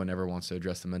 no one ever wants to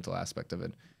address the mental aspect of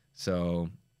it. So,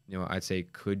 I'd say,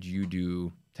 could you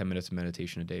do 10 minutes of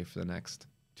meditation a day for the next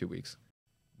 2 weeks?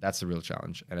 That's the real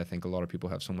challenge. And I think a lot of people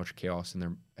have so much chaos in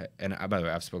their, and by the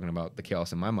way, I've spoken about the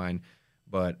chaos in my mind,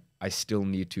 but I still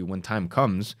need to, when time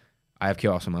comes, I have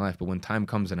chaos in my life, but when time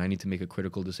comes and I need to make a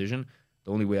critical decision,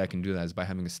 the only way I can do that is by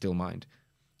having a still mind.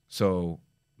 So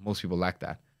most people lack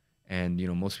that. And,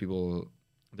 most people,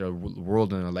 their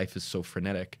world and their life is so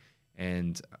frenetic.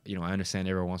 And, I understand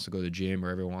everyone wants to go to the gym,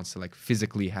 or everyone wants to like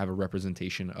physically have a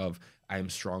representation of I am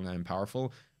strong, I am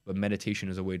powerful. But meditation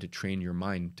is a way to train your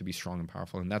mind to be strong and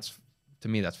powerful. And to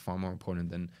me, that's far more important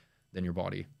than your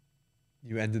body.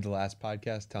 You ended the last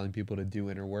podcast telling people to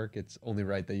do inner work. It's only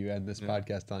right that you end this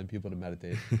podcast telling people to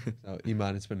meditate. So,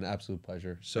 Iman, it's been an absolute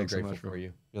pleasure. So Thanks grateful so much, for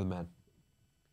you. You're the man.